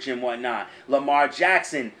coverage and whatnot. Lamar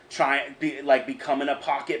Jackson becoming a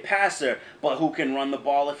pocket passer, but who can run the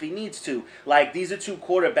ball if he needs to. Like, these are two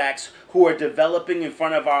quarterbacks who are developing in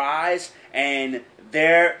front of our eyes, and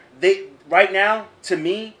right now, to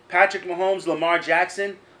me, Patrick Mahomes, Lamar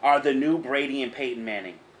Jackson are the new Brady and Peyton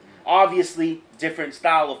Manning. Obviously, different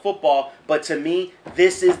style of football, but to me,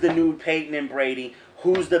 this is the new Peyton and Brady.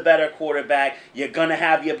 Who's the better quarterback? You're going to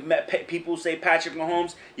have your people who say Patrick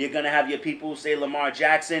Mahomes. You're going to have your people who say Lamar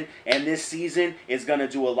Jackson. And this season is going to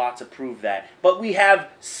do a lot to prove that. But we have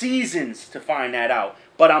seasons to find that out.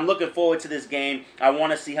 But I'm looking forward to this game. I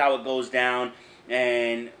want to see how it goes down.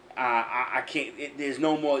 And I can't. There's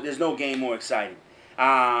no game more exciting.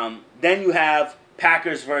 Then you have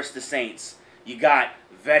Packers versus the Saints. You got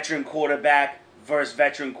veteran quarterback versus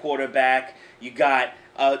veteran quarterback. You got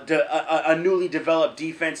a newly developed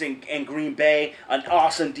defense in Green Bay, an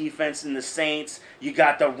awesome defense in the Saints. You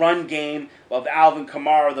got the run game of Alvin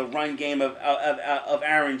Kamara, the run game of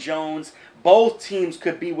Aaron Jones. Both teams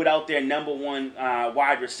could be without their number one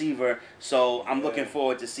wide receiver, so I'm looking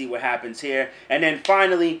forward to see what happens here. And then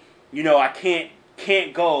finally, I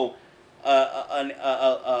can't go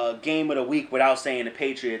a game of the week without saying the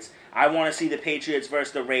Patriots. I want to see the Patriots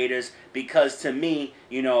versus the Raiders because to me,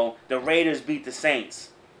 the Raiders beat the Saints.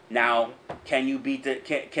 Now, can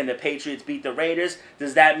the Patriots beat the Raiders?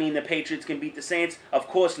 Does that mean the Patriots can beat the Saints? Of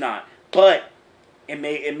course not. But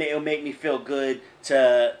it'll make me feel good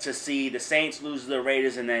to see the Saints lose to the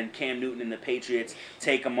Raiders and then Cam Newton and the Patriots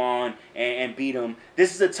take them on and beat them.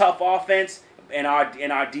 This is a tough offense, and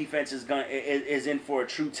our defense is in for a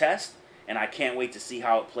true test, and I can't wait to see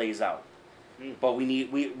how it plays out. But we're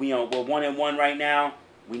 1-1 right now.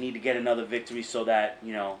 We need to get another victory so that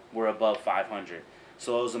we're above 500.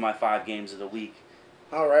 So those are my 5 games of the week.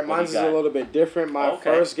 All right, mine's is a little bit different. My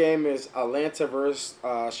first game is Atlanta versus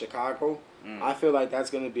Chicago. I feel like that's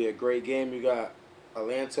going to be a great game. You got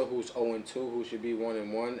Atlanta, who's 0-2, who should be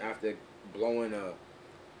 1-1 after blowing a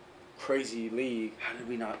crazy league. How did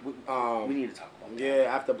we not? We need to talk about that. Yeah,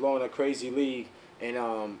 after blowing a crazy league,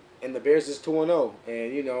 and the Bears is 2-0,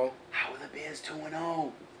 and how are the Bears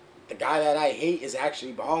 2-0? The guy that I hate is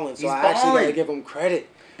actually balling, so He's I actually balling. got to give him credit.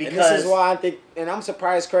 Because and this is why I think, and I'm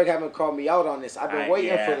surprised Craig haven't called me out on this. I've been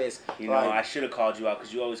waiting for this. I should have called you out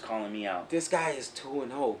because you're always calling me out. This guy is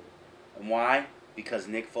 2-0. And why? Because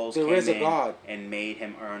Nick Foles came in and made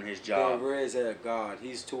him earn his job. There is a God.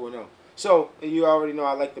 He's 2-0. So, you already know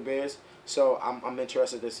I like the Bears. So, I'm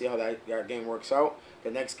interested to see how that game works out. The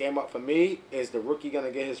next game up for me is the rookie going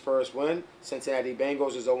to get his first win. Cincinnati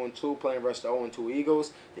Bengals is 0-2 playing versus the 0-2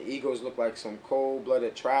 Eagles. The Eagles look like some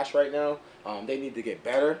cold-blooded trash right now. They need to get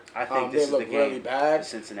better. I think this is the game really bad. for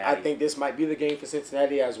Cincinnati. I think this might be the game for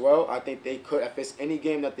Cincinnati as well. I think they could. If it's any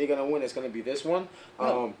game that they're going to win, it's going to be this one.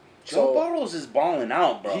 Joe Burrows is balling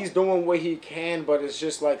out, bro. He's doing what he can, but it's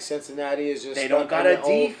just like Cincinnati is just... They don't got a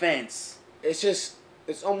defense. It's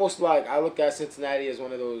almost like I look at Cincinnati as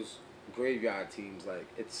one of those graveyard teams. Like,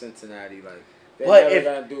 it's Cincinnati. Like, they're never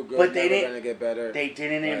going to do good. But they're never going to get better. They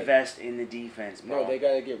didn't invest in the defense, bro. No, they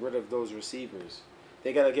got to get rid of those receivers.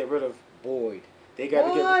 They got to get rid of Boyd. They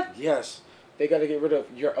got to What? they got to get rid of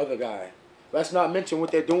your other guy. Let's not mention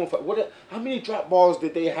what they're doing for how many drop balls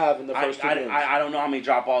did they have in the first two games? I don't know how many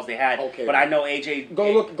drop balls they had, okay, but I know AJ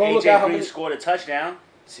look AJ at how Green many scored a touchdown.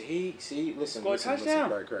 Listen. Touchdown.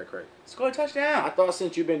 Correct. Scored a touchdown. I thought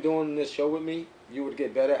since you've been doing this show with me, you would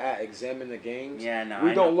get better at examining the games. Yeah, no.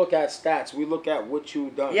 We don't look at stats. We look at what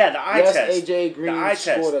you've done. Yeah, the eye test. AJ Green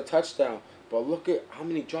scored a touchdown, but look at how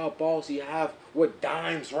many drop balls he have with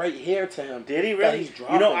dimes right here to him. Did he really? He's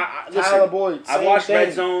dropping. You know, Tyler Boyd, I watched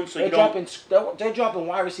Red Zone, so they're dropping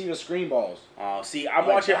wide receiver screen balls. Oh, see, I'm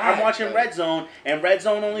watching Red Zone, and Red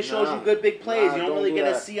Zone only shows you good big plays. You don't really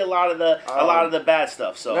get to see a lot of the bad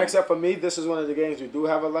stuff. So next up for me, this is one of the games we do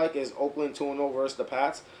have is Oakland 2-0 versus the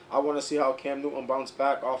Pats. I want to see how Cam Newton bounced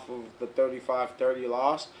back off of the 35-30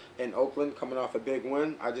 loss in Oakland, coming off a big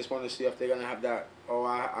win. I just want to see if they're gonna have that. Oh,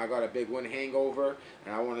 I got a big win hangover,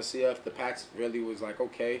 and I want to see if the Pats really was like,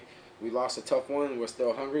 okay, we lost a tough one, we're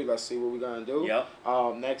still hungry. Let's see what we're gonna do. Yep.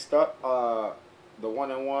 Next up, the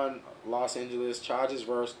 1-1 Los Angeles Chargers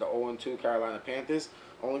versus the 0-2 Carolina Panthers.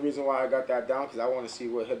 Only reason why I got that down because I want to see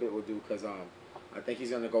what Hibbert will do because I think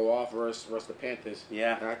he's going to go off versus the Panthers.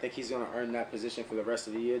 Yeah. And I think he's going to earn that position for the rest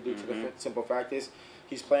of the year due to the simple fact is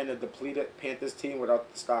he's playing a depleted Panthers team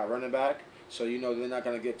without the star running back. So, they're not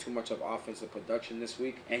going to get too much of offensive production this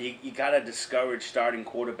week. And you got to discourage starting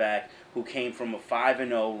quarterback who came from a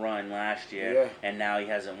 5-0 run last year, and now he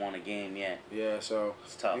hasn't won a game yet. Yeah, so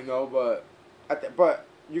it's tough. But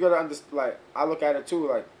you got to understand, like, I look at it too,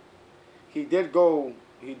 like, he did go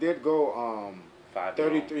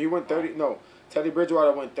 33. He went 30. No, Teddy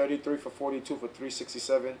Bridgewater went 33 for 42 for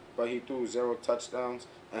 367, but he threw 0 touchdowns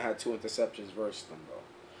and had 2 interceptions versus them, though.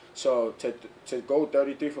 So to go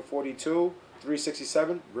 33 for 42,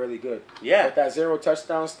 367, really good. Yeah. But that 0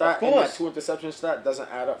 touchdown stat and that 2 interception stat doesn't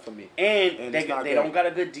add up for me. And they don't got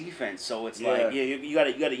a good defense, so it's like you got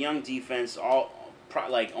a young defense,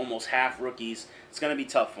 almost half rookies. It's gonna be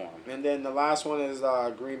tough for them. And then the last one is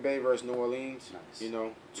Green Bay versus New Orleans. Nice.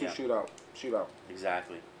 Shootout.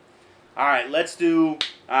 Exactly. All right, let's do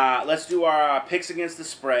our picks against the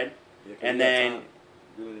spread, and then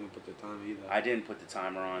you didn't even put the time either. I didn't put the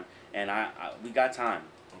timer on, and we got time.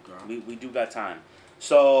 Okay. We do got time.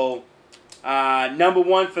 So number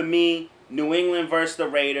one for me, New England versus the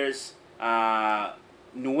Raiders.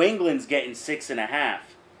 New England's getting 6.5,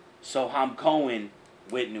 so I'm going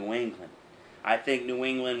with New England. I think New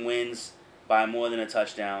England wins by more than a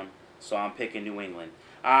touchdown, so I'm picking New England.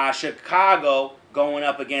 Chicago going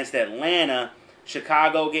up against Atlanta.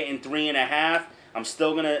 Chicago getting 3.5.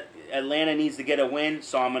 Atlanta needs to get a win,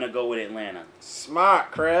 so I'm gonna go with Atlanta.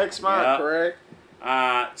 Smart, Craig. Craig.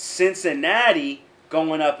 Cincinnati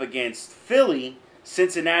going up against Philly.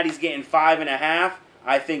 Cincinnati's getting 5.5.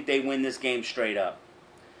 I think they win this game straight up.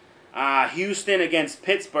 Houston against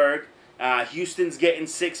Pittsburgh. Houston's getting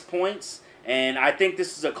 6 points, and I think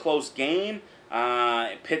this is a close game.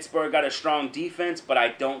 Pittsburgh got a strong defense, but I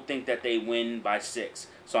don't think that they win by 6,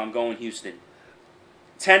 so I'm going Houston.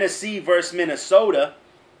 Tennessee versus Minnesota.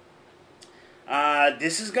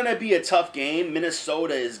 This is going to be a tough game.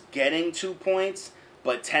 Minnesota is getting 2 points,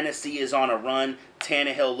 but Tennessee is on a run.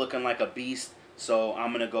 Tannehill looking like a beast, so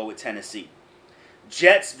I'm going to go with Tennessee.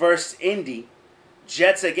 Jets versus Indy.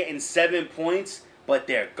 Jets are getting 7 points, but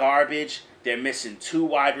they're garbage. They're missing 2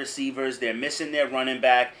 wide receivers. They're missing their running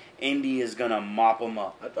back. Indy is going to mop them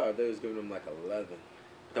up. I thought they was giving them like 11.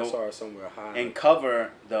 I saw it somewhere high. And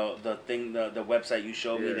cover, the website you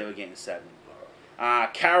showed me, they were getting 7.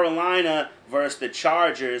 Carolina versus the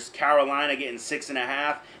Chargers. Carolina getting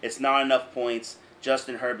 6.5. It's not enough points.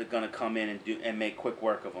 Justin Herbert going to come in and make quick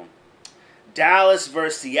work of them. Dallas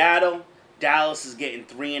versus Seattle. Dallas is getting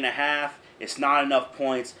 3.5. It's not enough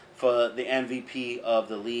points for the MVP of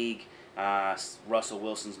the league. Russell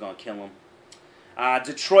Wilson's going to kill him.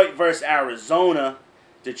 Detroit versus Arizona.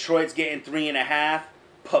 Detroit's getting 3.5.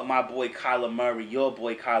 But my boy Kyler Murray, your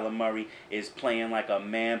boy Kyler Murray, is playing like a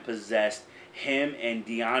man possessed. Him and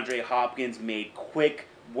DeAndre Hopkins made quick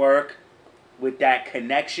work with that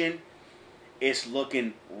connection. It's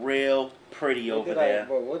looking real pretty over there.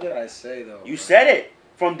 But what did I say, though? You said it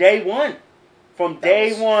from day one. From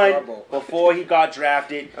day one, before he got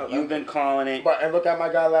drafted, you've been calling it. And look at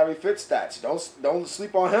my guy Larry Fitz stats. Don't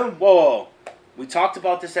sleep on him. Whoa. We talked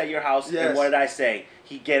about this at your house, yes. And what did I say?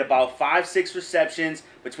 He'd get about 5-6 receptions,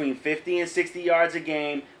 between 50 and 60 yards a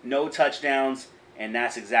game, no touchdowns, and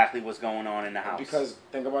that's exactly what's going on in the house. Because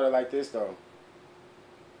think about it like this, though.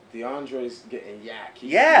 DeAndre's getting yak.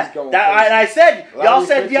 He's going and I said, y'all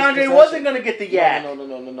said DeAndre wasn't going to get the yak.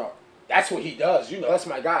 No. That's what he does. That's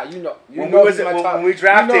my guy. When we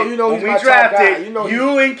drafted,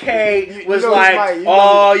 you and K was like,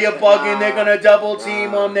 "Oh, you're bugging. They're gonna double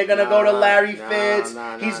team him. They're gonna go to Larry Fitz.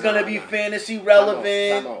 He's gonna be fantasy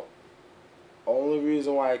relevant." Only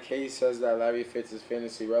reason why K says that Larry Fitz is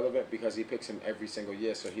fantasy relevant because he picks him every single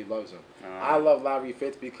year, so he loves him. I love Larry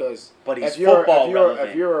Fitz because if you're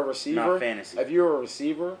a receiver, not fantasy. If you're a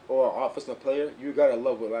receiver or an offensive player, you gotta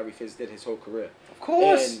love what Larry Fitz did his whole career. Of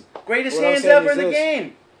course, greatest hands ever in the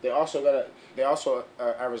game. Arizona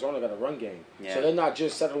got a run game, yeah. So they're not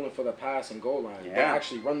just settling for the pass and goal line. Yeah. They're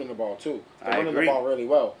actually running the ball too. They're running agree. the ball really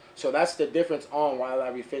well. So that's the difference on why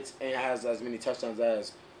Larry Fitz has as many touchdowns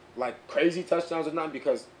as. Like crazy touchdowns or not,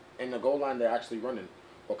 because in the goal line they're actually running.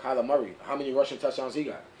 Or Kyler Murray, how many rushing touchdowns he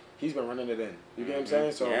got? He's been running it in. You get what I'm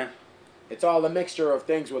saying? So it's all a mixture of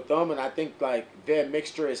things with them, and I think like their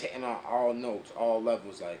mixture is hitting on all notes, all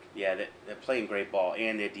levels. Like they're playing great ball,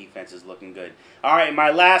 and their defense is looking good. All right,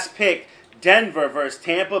 my last pick: Denver versus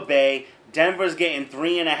Tampa Bay. Denver's getting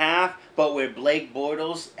 3.5, but with Blake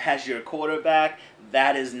Bortles as your quarterback,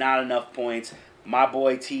 that is not enough points. My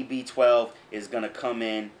boy TB12 is gonna come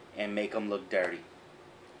in and make them look dirty.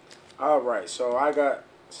 All right, so I got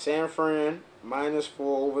San Fran -4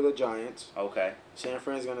 over the Giants. Okay. San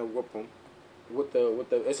Fran's gonna whoop them. With the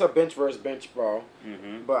it's a bench versus bench ball,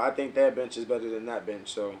 but I think that bench is better than that bench.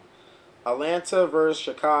 So Atlanta versus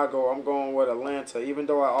Chicago. I'm going with Atlanta, even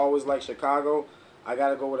though I always like Chicago. I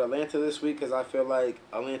gotta go with Atlanta this week because I feel like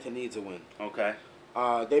Atlanta needs a win. Okay.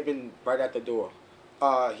 They've been right at the door.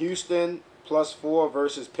 Houston +4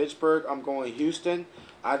 versus Pittsburgh. I'm going Houston.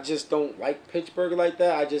 I just don't like Pittsburgh like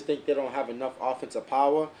that. I just think they don't have enough offensive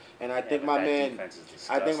power, and I think my man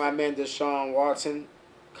Deshaun Watson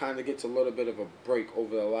kind of gets a little bit of a break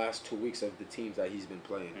over the last 2 weeks of the teams that he's been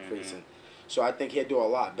facing. So I think he'll do a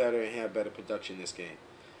lot better and have better production this game.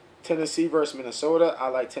 Tennessee versus Minnesota. I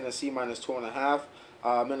like Tennessee -2.5.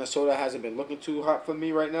 Minnesota hasn't been looking too hot for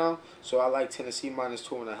me right now, so I like Tennessee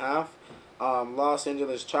 -2.5. Los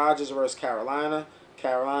Angeles Chargers versus Carolina.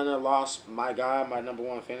 Carolina lost my guy, my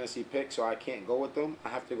 #1 fantasy pick, so I can't go with them. I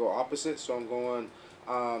have to go opposite, so I'm going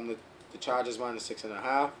the Chargers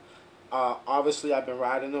 -6.5. Obviously, I've been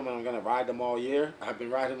riding them, and I'm going to ride them all year. I've been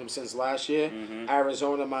riding them since last year.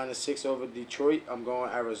 Arizona -6 over Detroit. I'm going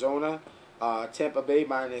Arizona. Tampa Bay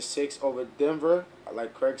 -6 over Denver.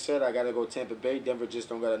 Like Craig said, I got to go Tampa Bay. Denver just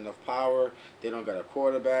don't got enough power. They don't got a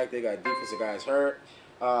quarterback. They got defensive guys hurt.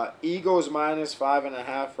 Eagles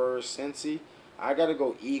 -5.5 for Cincy. I got to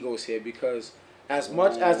go Eagles here because as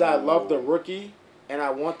much as I love the rookie and I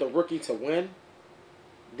want the rookie to win,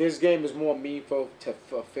 this game is more meaningful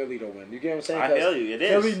for Philly to win. You get what I'm saying? I feel you. It is.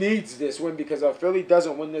 Philly needs this win because if Philly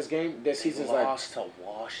doesn't win this game, their season's lost to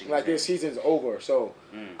Washington. Like their season's over. So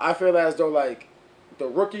I feel as though like the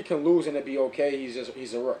rookie can lose and it'd be okay.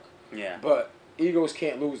 He's a rook. Yeah. But Eagles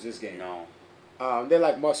can't lose this game. No. They're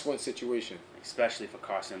like must-win situation. Especially for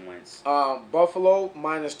Carson Wentz. Buffalo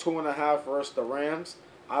 -2.5 versus the Rams.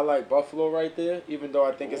 I like Buffalo right there, even though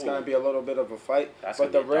I think it's gonna be a little bit of a fight. That's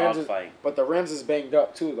but gonna be a dog fight. But the Rams is banged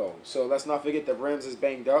up too, though. So let's not forget the Rams is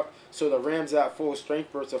banged up. So the Rams at full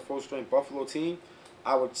strength versus a full strength Buffalo team.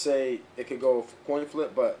 I would say it could go coin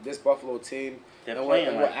flip, but this Buffalo team and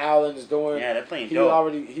what Allen's doing, they're playing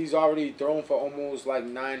dope. He's already thrown for almost like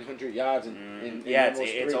 900 yards in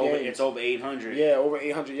it's over 800. Yeah, over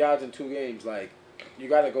 800 yards in 2 games. Like you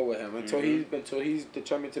got to go with him until he's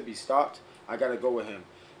determined to be stopped. I got to go with him.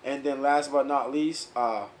 And then last but not least,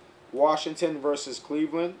 Washington versus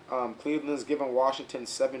Cleveland. Cleveland's giving Washington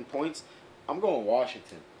 7 points. I'm going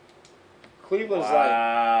Washington. Cleveland's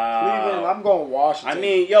Cleveland. I'm going Washington. I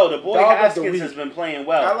mean, the boy Haskins has been playing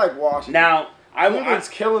well. I like Washington. Now, Cleveland's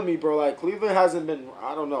killing me, bro. Like Cleveland hasn't been.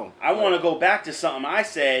 I don't know. I want to go back to something I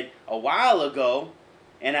said a while ago,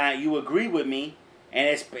 and you agree with me,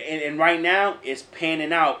 and right now it's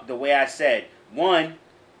panning out the way I said. One,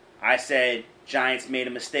 I said Giants made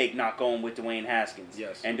a mistake not going with Dwayne Haskins.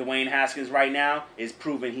 Yes. And Dwayne Haskins right now is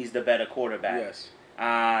proving he's the better quarterback. Yes.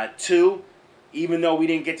 2, even though we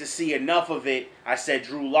didn't get to see enough of it, I said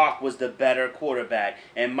Drew Lock was the better quarterback.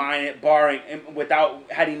 And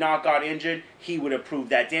had he not got injured, he would have proved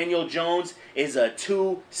that. Daniel Jones is a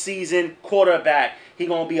 2-season quarterback. He's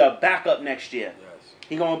going to be a backup next year. Yes.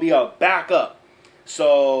 He's going to be a backup.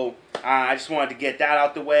 So I just wanted to get that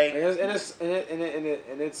out the way.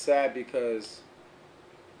 And it's sad because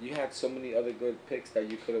you had so many other good picks that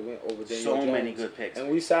you could have went over Daniel Jones. So many good picks. And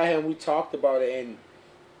we sat here and we talked about it, and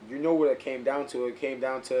you know what it came down to. It came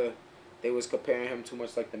down to they was comparing him too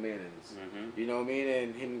much like the Mannings. You know what I mean?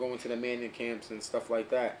 And him going to the Manning camps and stuff like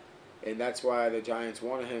that. And that's why the Giants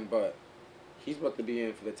wanted him. But He's about to be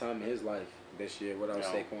in for the time of his life this year without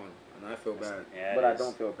Saquon, and I feel bad. Yeah, but I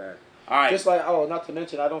don't feel bad. All right. Just like, not to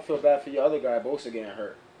mention, I don't feel bad for your other guy, Bosa, getting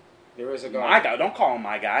hurt. There is a God. My guy. Don't call him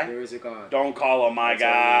my guy. There is a God. Don't call him my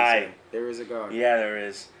guy. There is a God. Yeah, there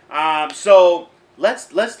is. So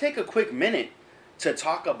let's take a quick minute to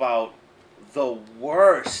talk about the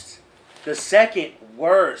second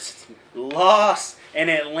worst loss in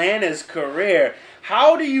Atlanta's career.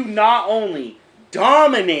 How do you not only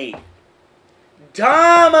dominate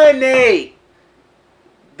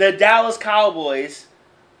the Dallas Cowboys,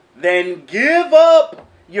 then give up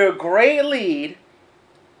your great lead,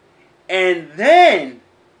 and then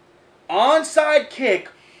onside kick,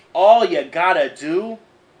 all you gotta do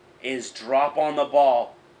is drop on the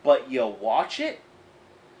ball. But you watch it?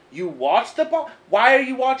 You watch the ball? Why are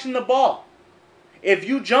you watching the ball? If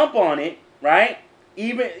you jump on it, right? All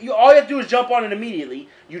you have to do is jump on it immediately.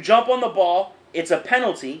 You jump on the ball, it's a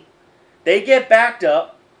penalty. They get backed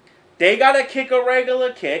up. They gotta kick a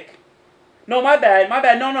regular kick. No, my bad.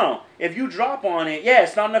 No. If you drop on it,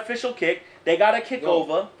 it's not an official kick. They gotta kick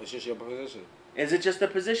over. It's just your position. Is it just the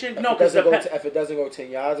position? If No, because if it doesn't go 10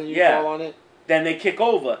 yards and you fall on it, then they kick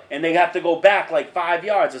over and they have to go back like 5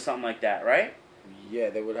 yards or something like that, right? Yeah,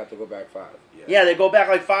 they would have to go back 5. Yeah, they go back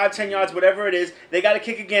like 5, 10 yards, whatever it is. They got to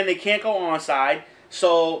kick again. They can't go onside.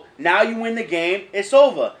 So now you win the game. It's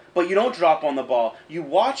over. But you don't drop on the ball. You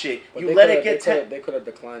watch it. But you let it get... They could have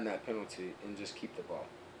declined that penalty and just keep the ball.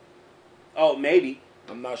 Oh, maybe.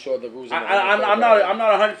 I'm not sure the rules. I'm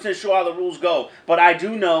not 100% sure how the rules go. But I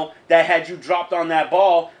do know that had you dropped on that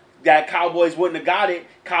ball, that Cowboys wouldn't have got it.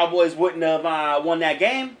 Cowboys wouldn't have won that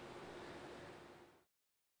game.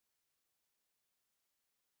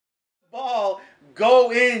 Ball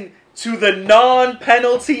go in to the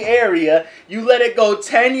non-penalty area. You let it go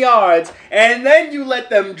 10 yards, and then you let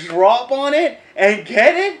them drop on it and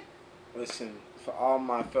get it? Listen, for all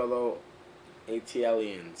my fellow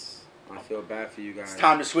ATLians, I feel bad for you guys. It's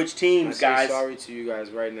time to switch teams, guys. Sorry to you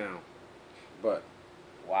guys right now. But,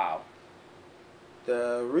 wow.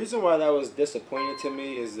 The reason why that was disappointing to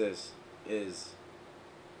me is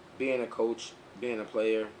being a coach, being a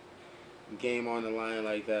player, game on the line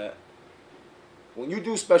like that. When you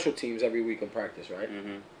do special teams every week in practice, right?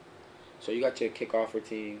 Mm-hmm. So you got your kickoff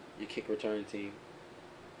team, your kick return team,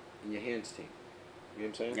 and your hands team. You know what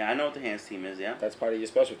I'm saying? Yeah, I know what the hands team is, yeah. That's part of your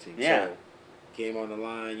special team. Yeah. So, game on the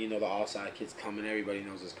line, the offside kid's coming, everybody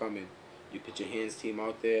knows it's coming. You put your hands team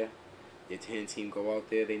out there, your hands team go out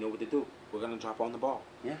there, they know what to do. We're going to drop on the ball.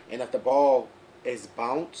 Yeah. And if the ball is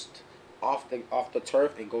bounced off the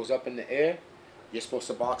turf and goes up in the air, you're supposed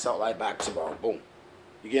to box out like back to ball. Boom.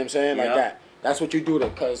 You get what I'm saying? Like that. That's what you do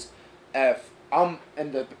because if I'm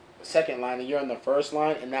in the second line and you're in the first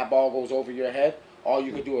line and that ball goes over your head, all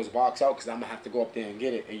you can do is box out because I'm going to have to go up there and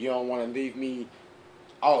get it. And you don't want to leave me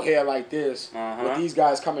out here like this with these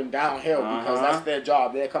guys coming downhill because that's their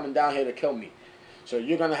job. They're coming down here to kill me. So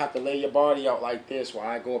you're going to have to lay your body out like this while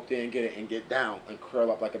I go up there and get it and get down and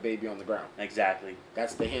curl up like a baby on the ground. Exactly.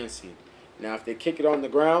 That's the hand seam. Now, if they kick it on the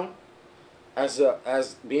ground,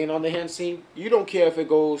 as being on the hand seam, you don't care if it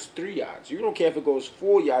goes 3 yards. You don't care if it goes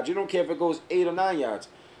 4 yards. You don't care if it goes 8 or 9 yards.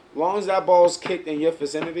 As long as that ball's kicked in your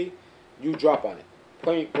vicinity, you drop on it.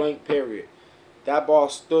 Point blank, period. That ball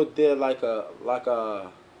stood there like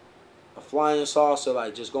a flying saucer,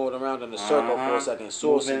 like just going around in a circle for a second,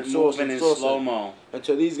 moving in slow-mo.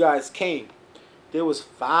 Until these guys came. There was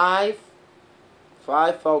five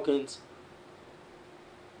Falcons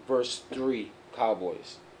versus 3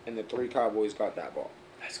 Cowboys. And the 3 Cowboys got that ball.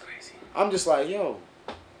 That's crazy. I'm just like, yo,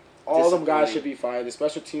 all them guys should be fired. The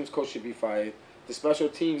special teams coach should be fired. The special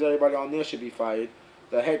teams, everybody on there should be fired.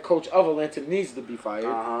 The head coach of Atlanta needs to be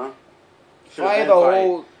fired. Fire the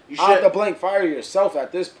whole... You should have blank fire yourself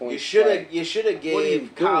at this point. You should have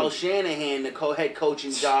gave Kyle Shanahan the head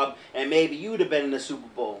coaching job, and maybe you'd have been in the Super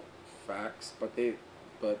Bowl. Facts, but they,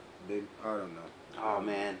 I don't know. Oh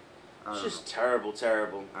man, it's just terrible.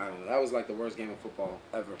 I don't know. That was like the worst game of football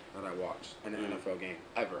ever that I watched in an NFL game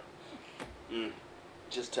ever.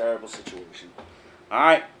 Just terrible situation. All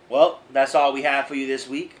right, well that's all we have for you this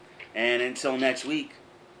week, and until next week,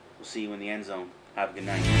 we'll see you in the end zone. Have a good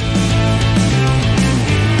night.